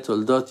 Ele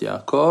toldot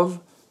Yaakov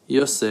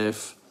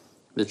Yosef.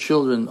 The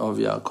children of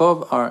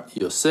Yaakov are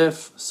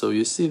Yosef. So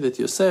you see that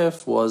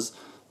Yosef was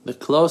the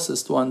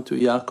closest one to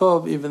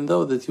Yaakov, even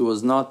though that he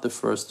was not the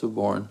first to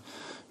born.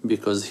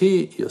 Because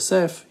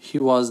Yosef, he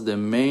was the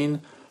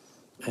main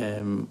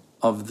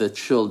of the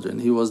children.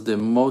 He was the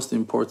most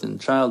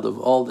important child of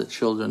all the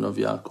children of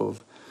Yaakov.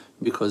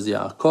 Because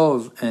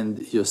Yaakov and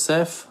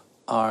Yosef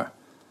are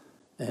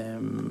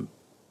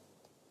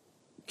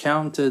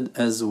counted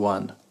as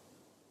one.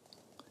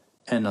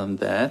 And on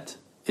that,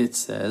 it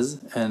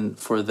says, and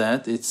for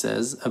that it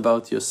says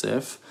about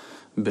Yosef,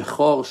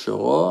 Bechor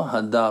Shoro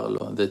Hadar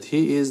Lo, that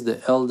he is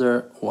the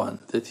elder one,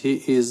 that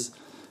he is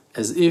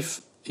as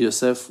if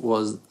Yosef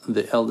was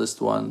the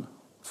eldest one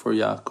for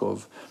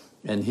Yaakov,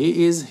 and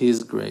he is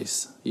his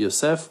grace.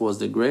 Yosef was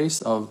the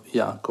grace of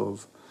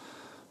Yaakov.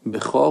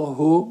 Bechor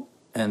Hu,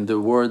 and the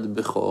word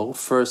Bechor,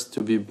 first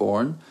to be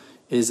born,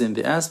 is in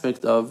the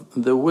aspect of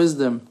the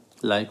wisdom,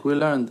 like we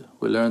learned.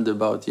 We learned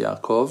about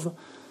Yaakov,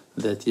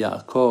 that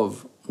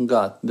Yaakov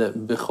got the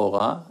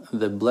Bechorah,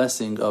 the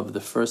blessing of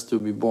the first to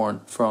be born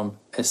from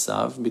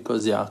Esav,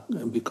 because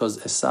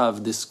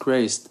Esav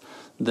disgraced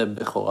the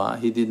Bechorah.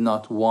 He did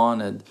not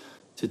wanted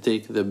to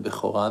take the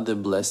Bechorah, the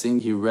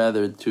blessing. He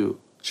rather to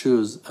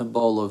choose a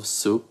bowl of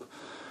soup.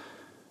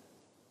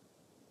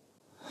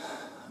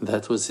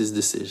 That was his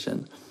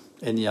decision.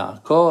 And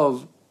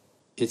Yaakov,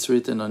 it's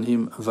written on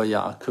him,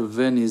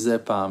 Vayakaveni ze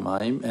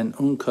pa'amayim, and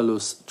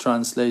Unkalus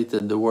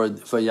translated the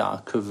word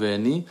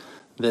Vayakaveni,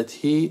 that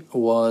he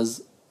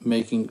was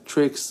making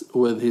tricks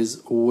with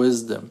his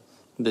wisdom,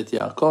 that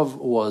Yaakov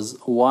was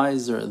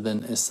wiser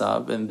than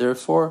Esav, and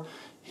therefore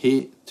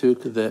he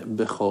took the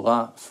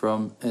Bechorah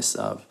from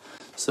Esav.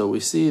 So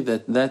we see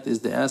that that is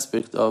the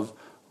aspect of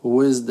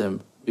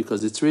wisdom,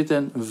 because it's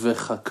written,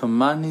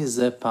 V'chakamani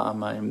ze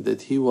pa'amayim,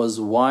 that he was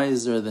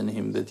wiser than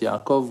him, that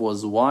Yaakov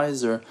was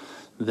wiser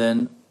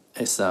than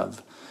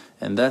Esav.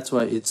 And that's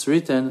why it's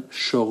written,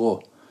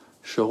 Shoro.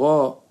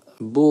 Shoro,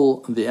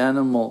 bull, the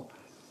animal,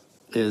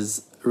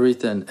 is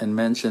written and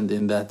mentioned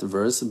in that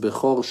verse.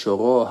 Bechor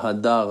Shoro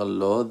Hadar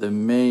Lo, the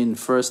main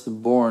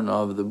firstborn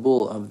of the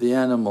bull, of the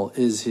animal,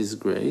 is his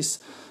grace.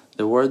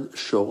 The word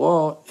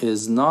Shoro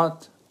is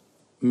not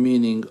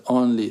meaning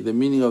only, the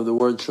meaning of the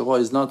word Shoro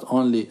is not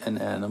only an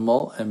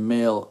animal, a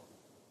male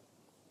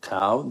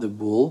cow, the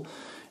bull.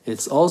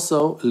 It's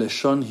also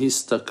Leshon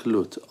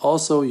Histaklut.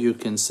 Also you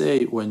can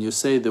say, when you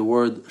say the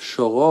word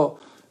Shoro,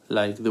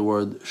 like the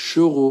word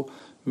Shuru,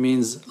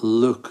 means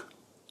look.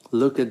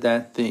 Look at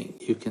that thing.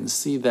 You can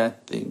see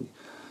that thing.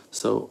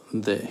 So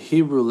the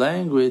Hebrew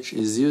language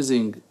is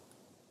using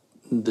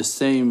the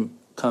same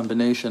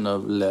combination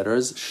of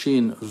letters,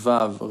 Shin,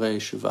 Vav,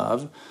 Resh,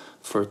 Vav,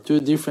 for two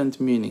different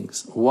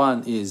meanings.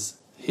 One is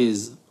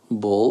his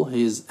bull,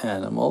 his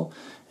animal,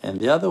 and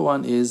the other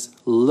one is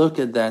look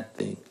at that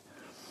thing.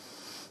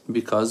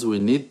 Because we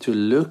need to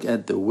look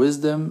at the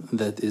wisdom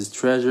that is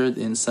treasured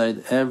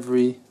inside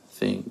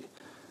everything.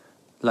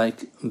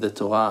 Like the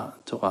Torah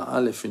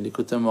Aleph in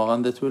Lekutey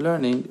Moharan that we're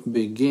learning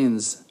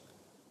begins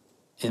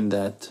in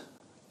that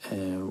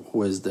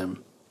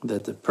wisdom.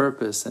 That the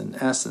purpose and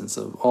essence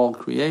of all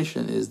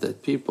creation is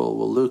that people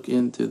will look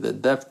into the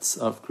depths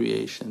of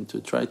creation to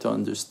try to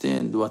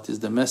understand what is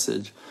the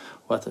message,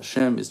 what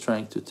Hashem is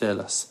trying to tell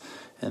us.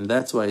 And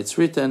that's why it's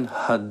written,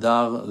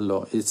 Hadar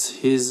Lo. It's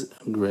His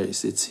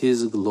grace, it's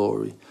His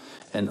glory.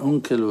 And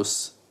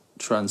Unkelus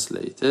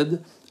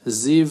translated,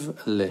 Ziv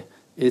Le.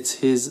 It's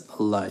His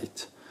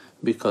light.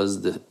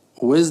 Because the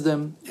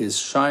wisdom is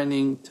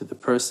shining to the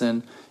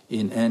person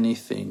in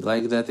anything.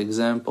 Like that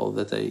example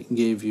that I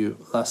gave you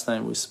last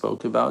time we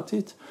spoke about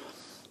it,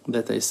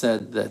 that I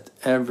said that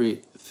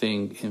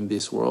everything in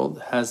this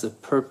world has a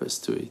purpose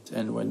to it.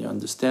 And when you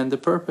understand the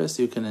purpose,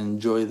 you can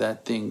enjoy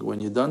that thing.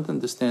 When you don't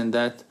understand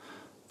that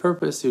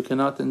purpose, you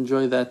cannot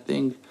enjoy that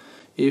thing.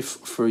 If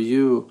for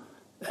you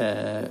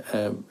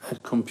a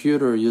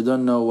computer, you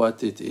don't know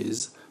what it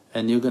is,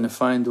 and you're going to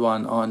find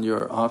one on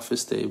your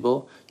office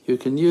table, you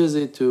can use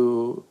it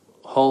to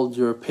hold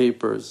your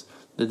papers,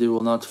 that it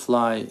will not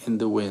fly in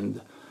the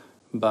wind.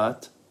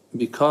 But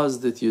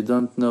because that you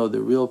don't know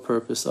the real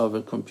purpose of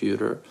a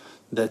computer,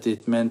 that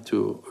it meant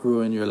to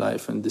ruin your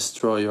life and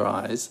destroy your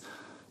eyes,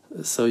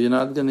 so you're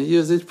not going to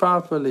use it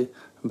properly.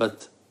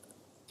 But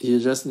you're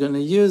just going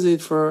to use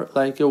it for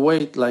like a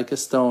weight, like a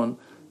stone,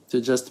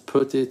 to just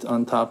put it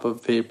on top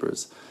of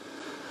papers.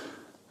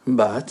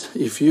 But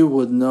if you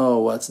would know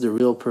what's the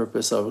real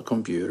purpose of a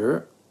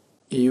computer,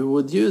 you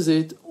would use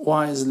it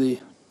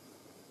wisely.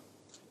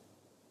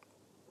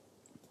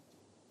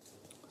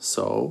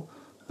 So,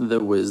 the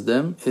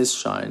wisdom is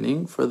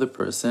shining for the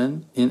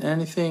person in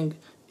anything,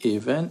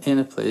 even in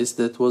a place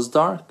that was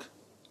dark.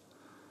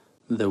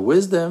 The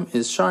wisdom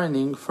is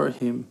shining for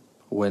him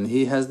when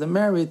he has the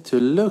merit to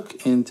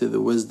look into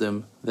the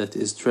wisdom that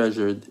is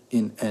treasured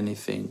in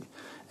anything,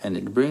 and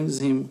it brings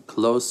him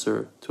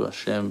closer to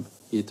Hashem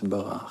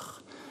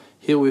Yitbarach.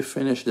 Here we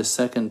finish the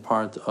second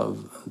part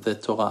of the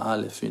Torah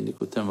Aleph in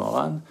Lekutey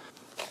Moharan,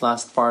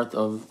 last part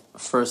of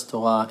first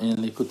Torah in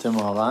Lekutey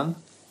Moharan.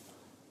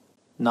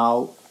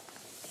 Now,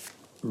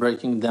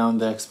 breaking down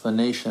the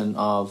explanation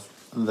of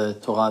the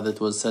Torah that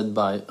was said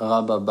by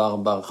Rabba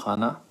Bar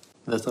Chana,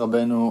 that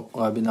Rabbeinu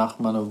Rabbi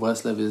Nachman of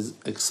Breslev is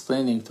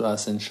explaining to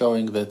us and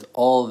showing that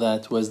all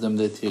that wisdom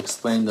that he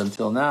explained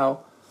until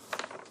now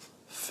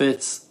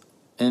fits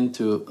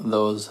into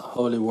those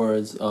holy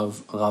words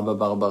of Rabba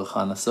Bar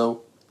Chana.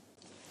 So,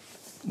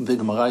 the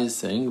Gemara is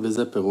saying,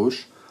 V'zeh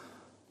Perush,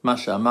 Ma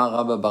she'amar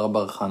Rabba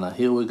Bar Chana.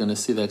 Here we're going to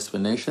see the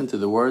explanation to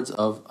the words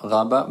of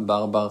Rabba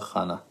Bar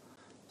Chana.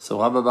 So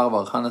Rabba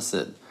Bar Chana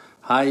said,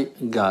 Hai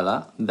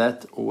Gala,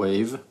 that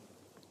wave,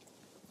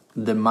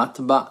 the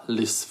matba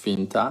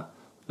lisfinta,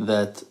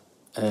 that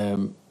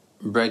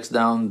breaks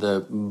down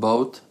the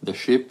boat, the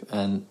ship,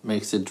 and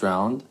makes it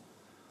drowned.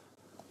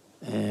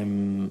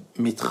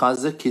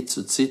 Mitchaze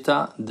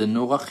kitzutzita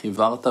denura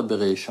chivarta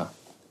bereisha.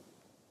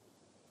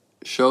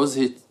 Shows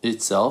it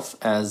itself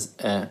as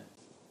a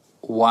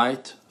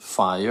white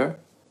fire,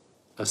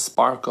 a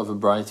spark of a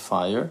bright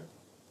fire,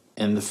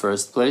 in the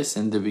first place,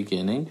 in the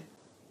beginning.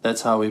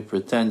 That's how he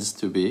pretends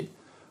to be.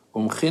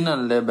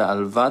 Umchinan le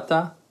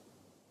be'alvata,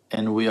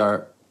 and we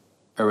are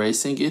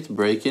erasing it,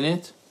 breaking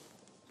it.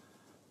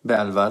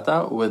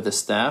 Be'alvata, with the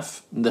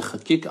staff.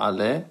 Dechakik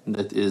ale,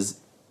 that is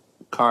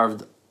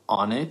carved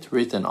on it,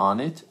 written on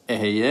it.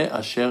 Eheye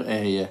asher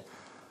eheye.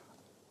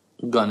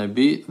 Gonna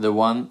be the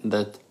one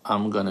that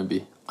I'm gonna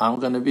be. I'm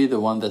gonna be the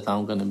one that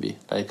I'm gonna be.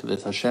 Like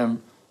that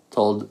Hashem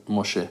told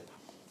Moshe.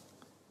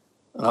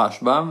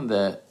 Rashbam,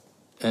 the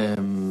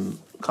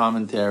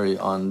commentary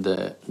on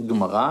the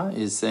Gemara,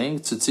 is saying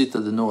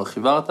Tzutzita denura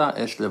chivarta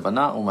esh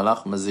levana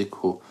umalach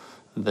mazikhu.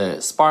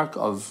 The spark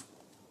of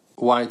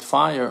white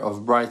fire,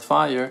 of bright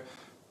fire,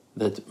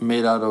 that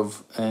made out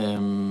of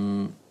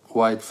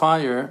white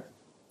fire,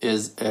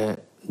 is a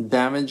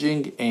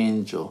damaging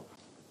angel.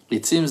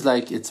 It seems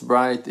like it's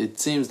bright, it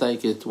seems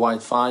like it's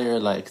white fire,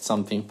 like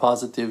something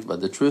positive, but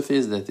the truth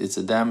is that it's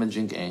a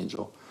damaging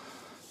angel.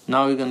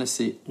 Now we're going to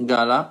see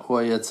Gala wa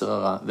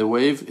Yetzirara. The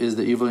wave is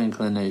the evil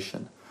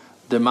inclination.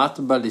 The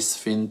matba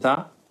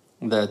lisfinta,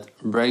 that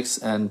breaks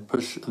and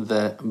push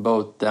the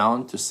boat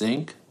down to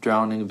sink,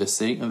 drowning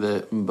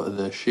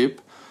the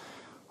ship.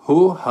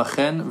 Hu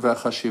hachen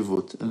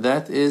v'chashivut.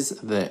 That is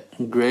the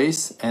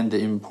grace and the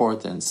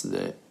importance,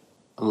 the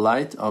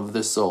light of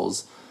the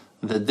souls.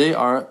 That they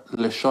are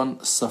leshon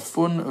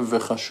safun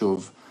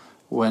v'chashuv.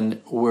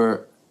 When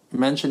we're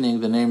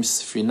mentioning the name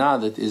Sfina,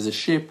 that is a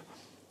ship,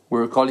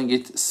 we're calling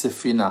it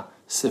Sefina.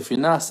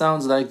 Sefina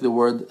sounds like the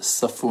word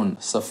Safun.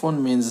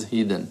 Safun means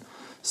hidden.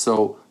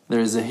 So there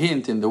is a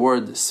hint in the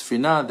word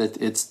Sfina that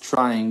it's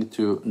trying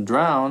to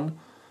drown,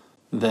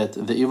 that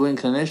the evil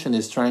inclination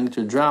is trying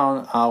to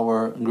drown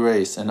our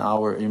grace and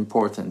our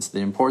importance, the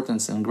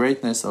importance and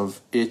greatness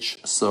of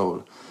each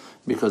soul.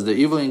 because the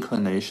evil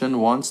inclination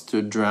wants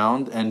to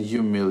drown and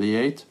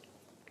humiliate,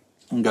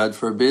 God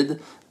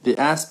forbid, the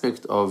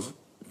aspect of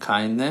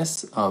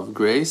kindness, of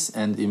grace,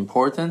 and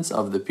importance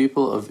of the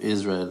people of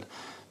Israel,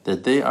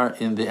 that they are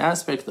in the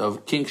aspect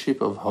of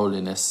kingship of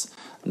holiness.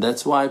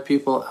 That's why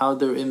people out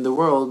there in the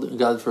world,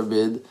 God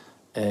forbid,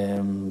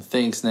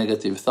 thinks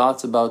negative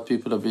thoughts about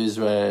people of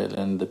Israel,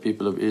 and the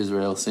people of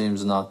Israel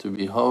seems not to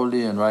be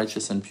holy and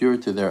righteous and pure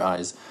to their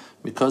eyes,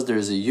 because there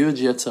is a huge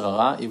Yetzer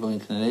Hara, evil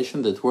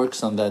inclination, that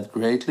works on that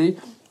greatly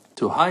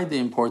to hide the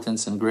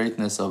importance and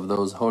greatness of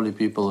those holy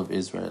people of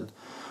Israel.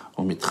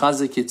 And it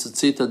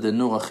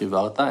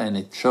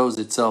shows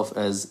itself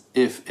as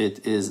if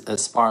it is a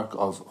spark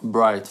of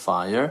bright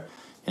fire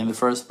in the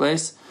first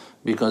place,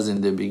 because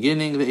in the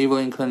beginning the evil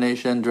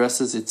inclination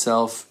dresses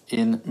itself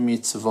in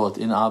mitzvot,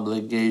 in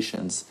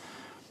obligations,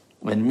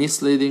 and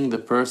misleading the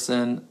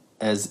person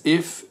as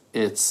if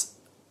it's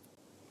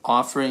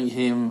offering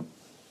him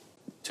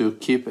to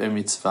keep a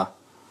mitzvah.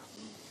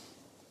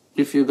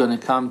 If you're going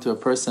to come to a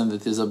person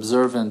that is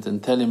observant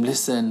and tell him,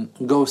 listen,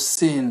 go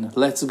sin,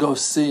 let's go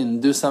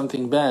sin, do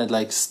something bad,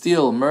 like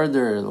steal,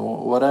 murder,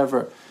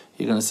 whatever,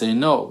 you're going to say,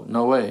 no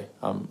way,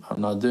 I'm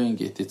not doing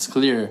it. It's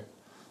clear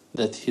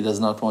that he does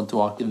not want to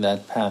walk in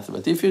that path.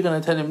 But if you're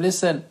going to tell him,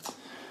 listen,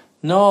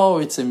 no,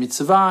 it's a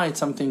mitzvah, it's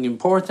something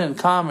important,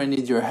 come, I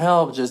need your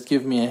help, just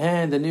give me a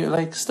hand, and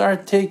you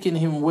start taking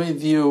him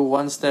with you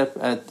one step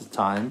at a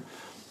time,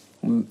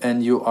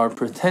 and you are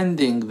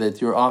pretending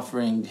that you're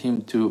offering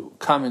him to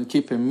come and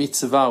keep a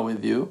mitzvah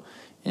with you,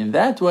 in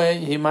that way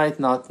he might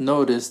not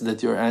notice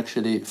that you're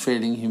actually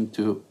failing him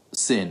to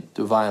sin,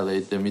 to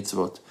violate the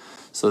mitzvot.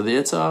 So the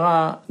Yetzer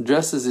Hara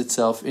dresses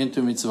itself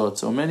into mitzvot.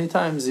 So many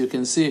times you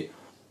can see,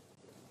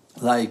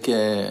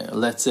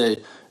 let's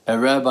say, a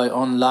rabbi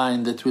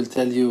online that will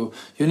tell you,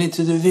 you need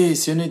to do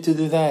this, you need to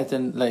do that,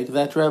 and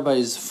that rabbi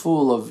is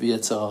full of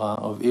Yetzer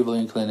Hara, of evil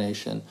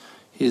inclination.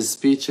 His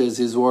speeches,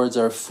 his words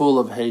are full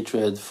of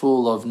hatred,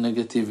 full of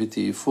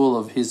negativity, full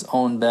of his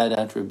own bad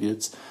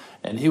attributes.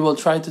 And he will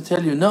try to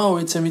tell you, no,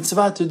 it's a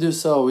mitzvah to do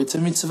so, it's a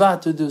mitzvah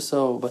to do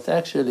so. But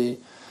actually,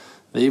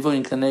 the evil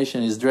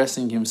inclination is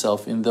dressing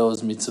himself in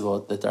those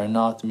mitzvot that are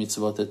not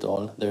mitzvot at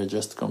all. They're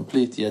just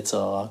complete Yetzer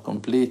Hara,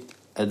 complete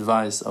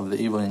advice of the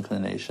evil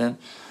inclination,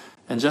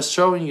 and just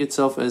showing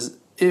itself as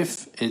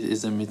if it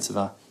is a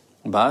mitzvah.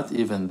 But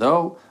even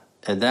though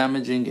a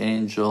damaging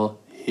angel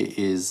he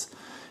is.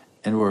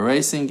 And we're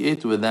racing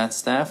it with that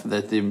staff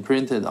that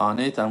imprinted on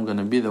it, I'm going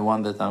to be the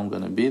one that I'm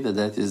going to be,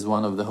 that is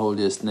one of the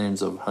holiest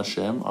names of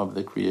Hashem, of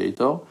the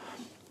Creator,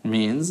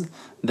 means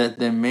that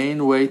the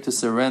main way to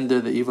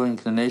surrender the evil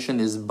inclination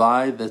is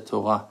by the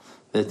Torah,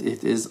 that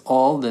it is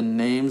all the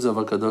names of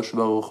HaKadosh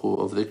Baruch Hu,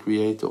 of the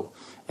Creator.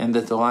 And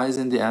the Torah is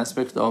in the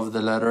aspect of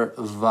the letter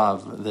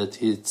Vav,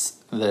 that it's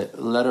the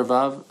letter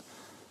Vav,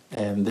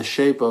 and the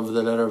shape of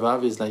the letter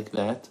Vav is like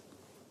that,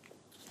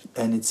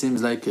 and it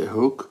seems like a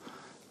hook.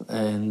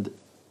 And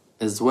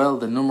as well,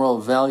 the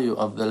numeral value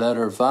of the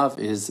letter Vav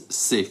is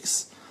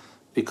 6,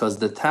 because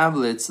the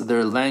tablets,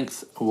 their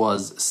length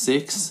was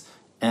 6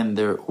 and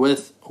their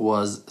width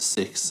was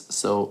 6.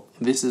 So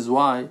this is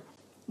why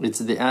it's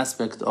the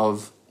aspect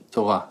of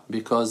Torah,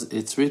 because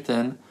it's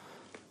written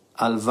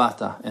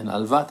Alvata, and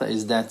Alvata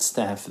is that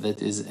staff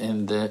that is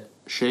in the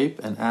shape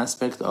and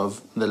aspect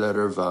of the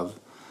letter Vav.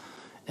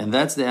 And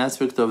that's the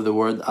aspect of the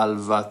word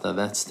alvata,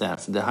 that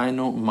staff.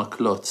 Dehainu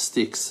maklot,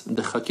 sticks.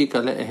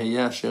 Dechakika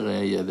le'eheya asher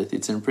ehyeh, that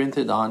it's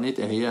imprinted on it,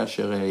 eheya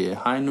asher ehyeh.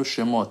 Hainu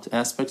shemot,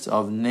 aspects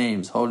of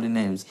names, holy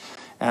names.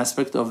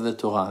 Aspect of the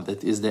Torah,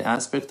 that is the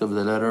aspect of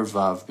the letter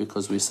Vav,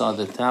 because we saw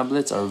the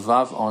tablets are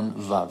Vav on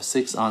Vav,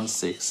 6 on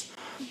 6.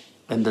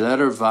 And the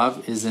letter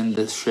Vav is in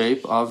the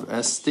shape of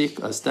a stick,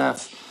 a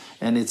staff.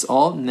 And it's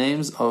all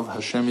names of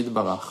Hashem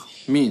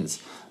Yitbarach.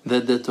 Means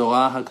that the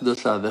Torah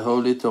HaKdosha, the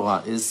Holy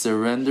Torah, is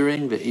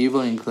surrendering the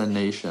evil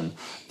inclination.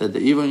 That the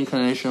evil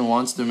inclination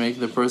wants to make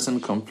the person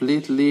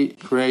completely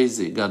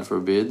crazy, God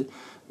forbid,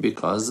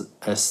 because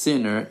a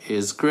sinner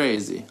is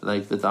crazy.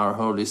 Like that our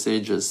holy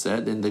sages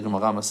said in the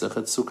Gemara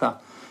Masechet Sukkah.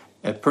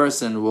 A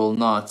person will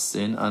not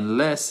sin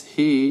unless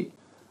he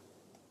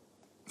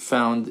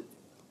found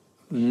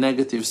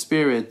negative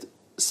spirit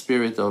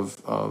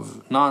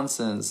of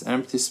nonsense,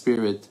 empty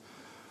spirit,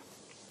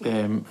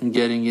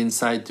 getting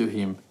inside to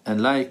him.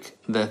 And like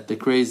that the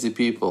crazy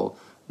people,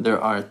 there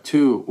are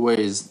 2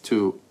 ways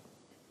to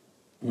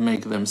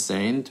make them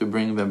sane, to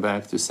bring them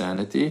back to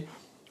sanity,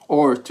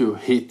 or to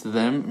hit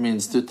them,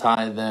 means to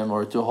tie them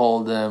or to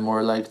hold them,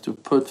 or like to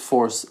put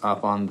force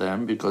up on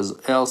them, because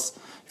else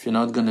if you're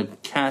not going to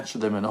catch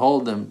them and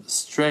hold them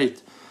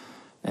straight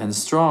and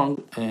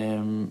strong,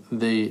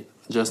 they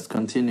just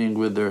continuing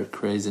with their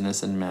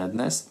craziness and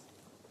madness.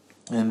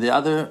 And the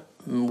other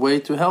way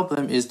to help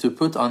them is to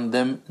put on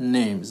them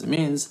names,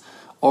 means,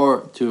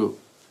 or to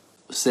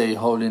say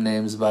holy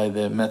names by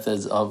the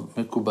methods of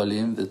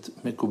Mekubalim, that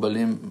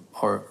Mekubalim,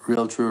 or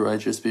real true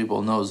righteous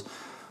people, knows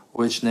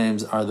which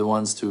names are the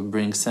ones to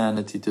bring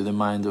sanity to the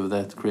mind of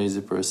that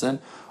crazy person,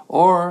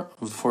 or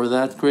for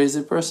that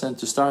crazy person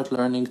to start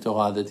learning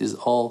Torah that is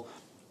all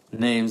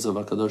names of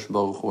HaKadosh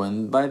Baruch Hu,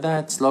 and by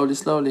that,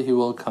 slowly, he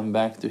will come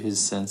back to his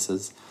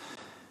senses.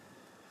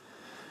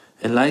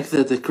 And like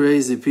that, the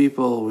crazy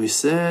people, we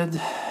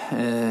said,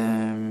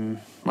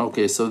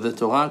 so the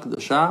Torah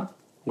Kedosha,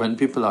 when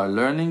people are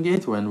learning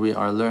it, when we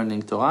are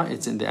learning Torah,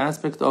 it's in the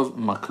aspect of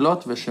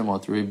maklot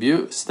v'shemot,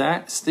 rebuke,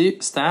 staffs,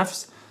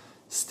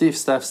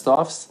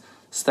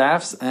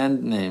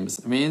 and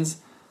names. Means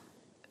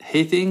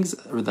hitings,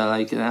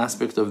 like an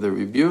aspect of the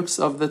rebukes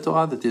of the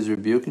Torah that is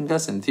rebuking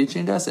us and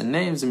teaching us, and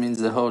names means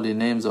the holy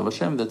names of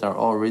Hashem that are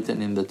all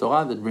written in the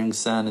Torah that brings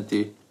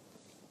sanity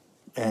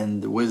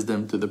and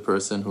wisdom to the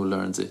person who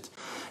learns it.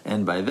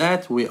 And by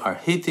that we are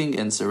hitting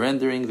and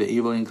surrendering the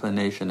evil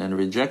inclination and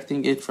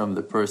rejecting it from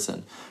the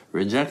person,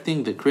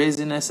 rejecting the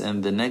craziness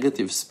and the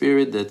negative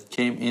spirit that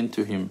came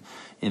into him.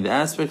 In the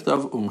aspect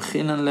of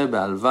umchinan le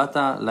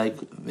be'alvata, like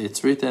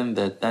it's written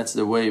that's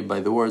the way by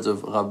the words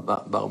of Rab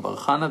Bar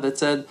Chana that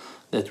said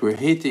that we're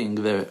hitting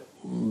the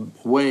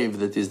wave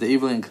that is the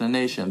evil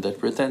inclination that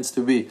pretends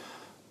to be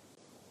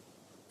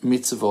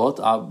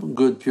mitzvot,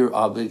 good pure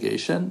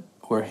obligation.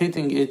 We're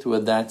hitting it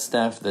with that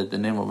staff that the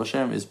name of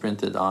Hashem is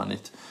printed on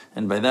it.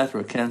 And by that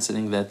we're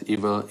canceling that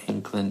evil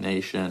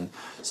inclination.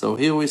 So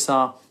here we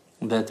saw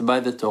that by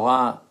the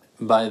Torah,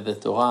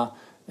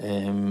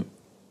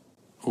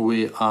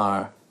 we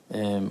are,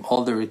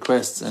 all the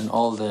requests and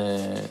all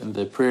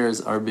the prayers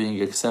are being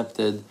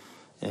accepted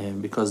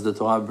because the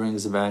Torah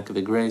brings back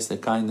the grace, the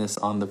kindness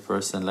on the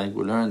person, like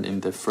we learned in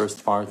the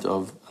first part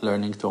of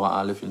learning Torah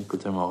Aleph in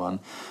Lekutey Moharan.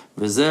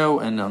 V'zeu,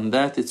 and on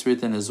that it's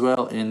written as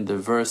well in the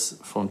verse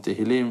from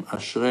Tehillim,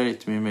 Ashrei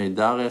Tmimei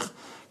Darech,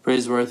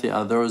 praiseworthy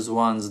are those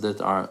ones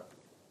that are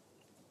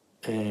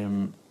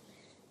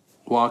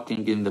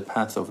walking in the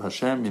path of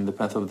Hashem, in the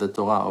path of the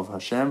Torah of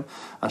Hashem.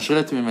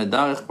 Ashrei Tmimei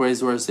Darech,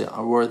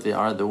 praiseworthy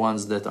are the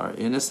ones that are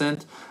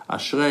innocent.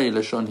 Ashrei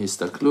Lashon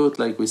Histaklut,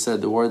 like we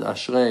said, the word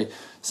Ashrei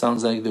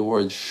sounds like the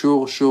word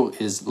Shur. Shur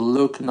is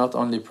look, not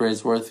only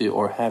praiseworthy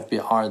or happy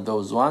are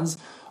those ones,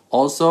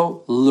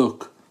 also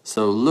look.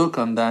 So look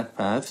on that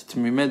path.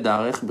 Tmimei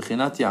Darech,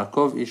 B'chinat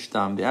Yaakov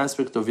Ishtam, the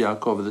aspect of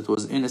Yaakov that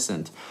was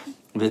innocent,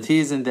 that he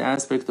is in the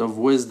aspect of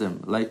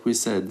wisdom, like we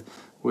said.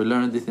 We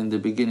learned it in the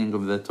beginning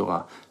of the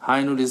Torah.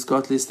 Haynu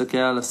lizkot listakel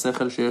al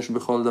sechel sheyesh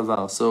b'chol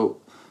davar.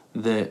 So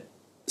the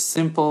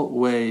simple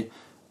way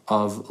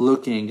of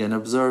looking and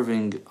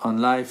observing on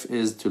life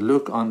is to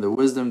look on the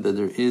wisdom that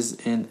there is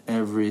in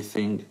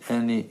everything,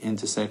 any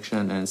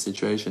intersection and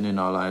situation in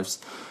our lives.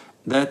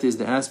 That is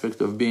the aspect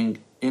of being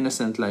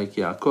innocent like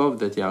Yaakov,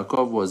 that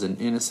Yaakov was an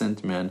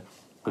innocent man.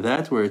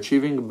 That we're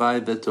achieving by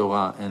the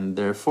Torah, and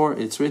therefore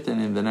it's written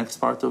in the next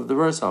part of the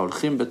verse,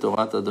 Ha'olchim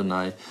b'Torat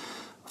Adonai,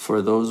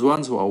 for those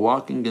ones who are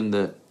walking in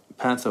the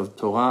path of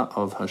Torah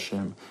of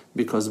Hashem.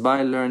 Because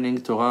by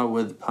learning Torah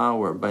with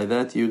power, by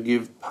that you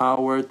give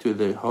power to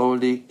the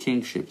holy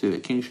kingship, to the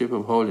kingship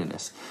of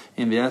holiness,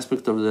 in the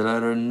aspect of the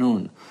letter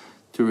Nun,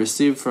 to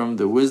receive from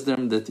the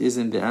wisdom that is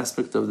in the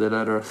aspect of the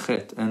letter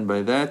Chet, and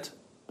by that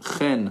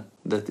Chen,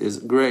 that is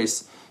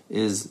grace,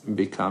 is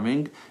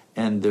becoming,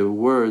 and the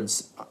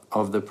words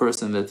of the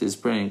person that is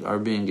praying are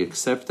being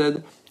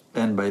accepted,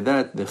 and by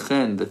that the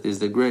Chen, that is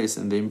the grace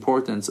and the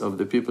importance of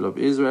the people of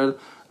Israel,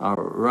 are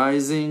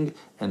rising,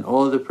 and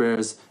all the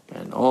prayers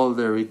and all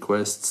the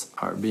requests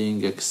are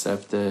being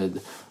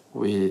accepted.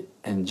 We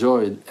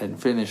enjoyed and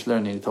finished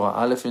learning Torah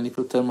Aleph in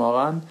Lekutey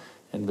Moharan,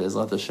 and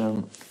Be'ezrat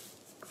Hashem,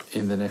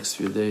 in the next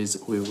few days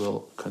we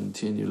will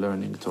continue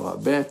learning Torah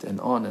Bet, and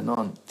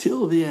on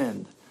till the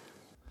end.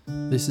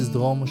 This is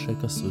Dror Moshe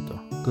Kasuto.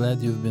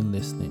 Glad you've been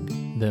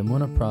listening. The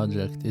Emunah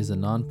Project is a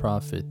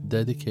non-profit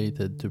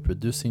dedicated to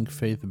producing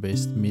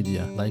faith-based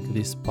media like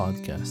this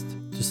podcast.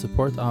 To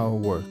support our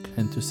work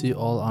and to see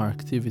all our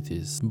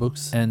activities,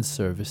 books, and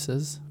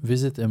services,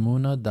 visit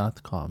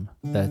emunah.com.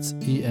 That's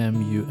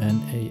EMUNAH.com.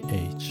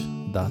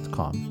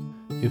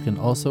 You can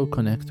also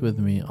connect with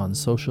me on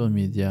social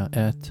media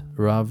at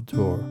Rav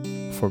Dror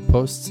for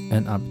posts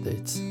and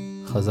updates.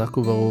 Chazak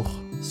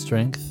u'Baruch,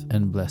 strength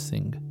and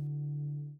blessing.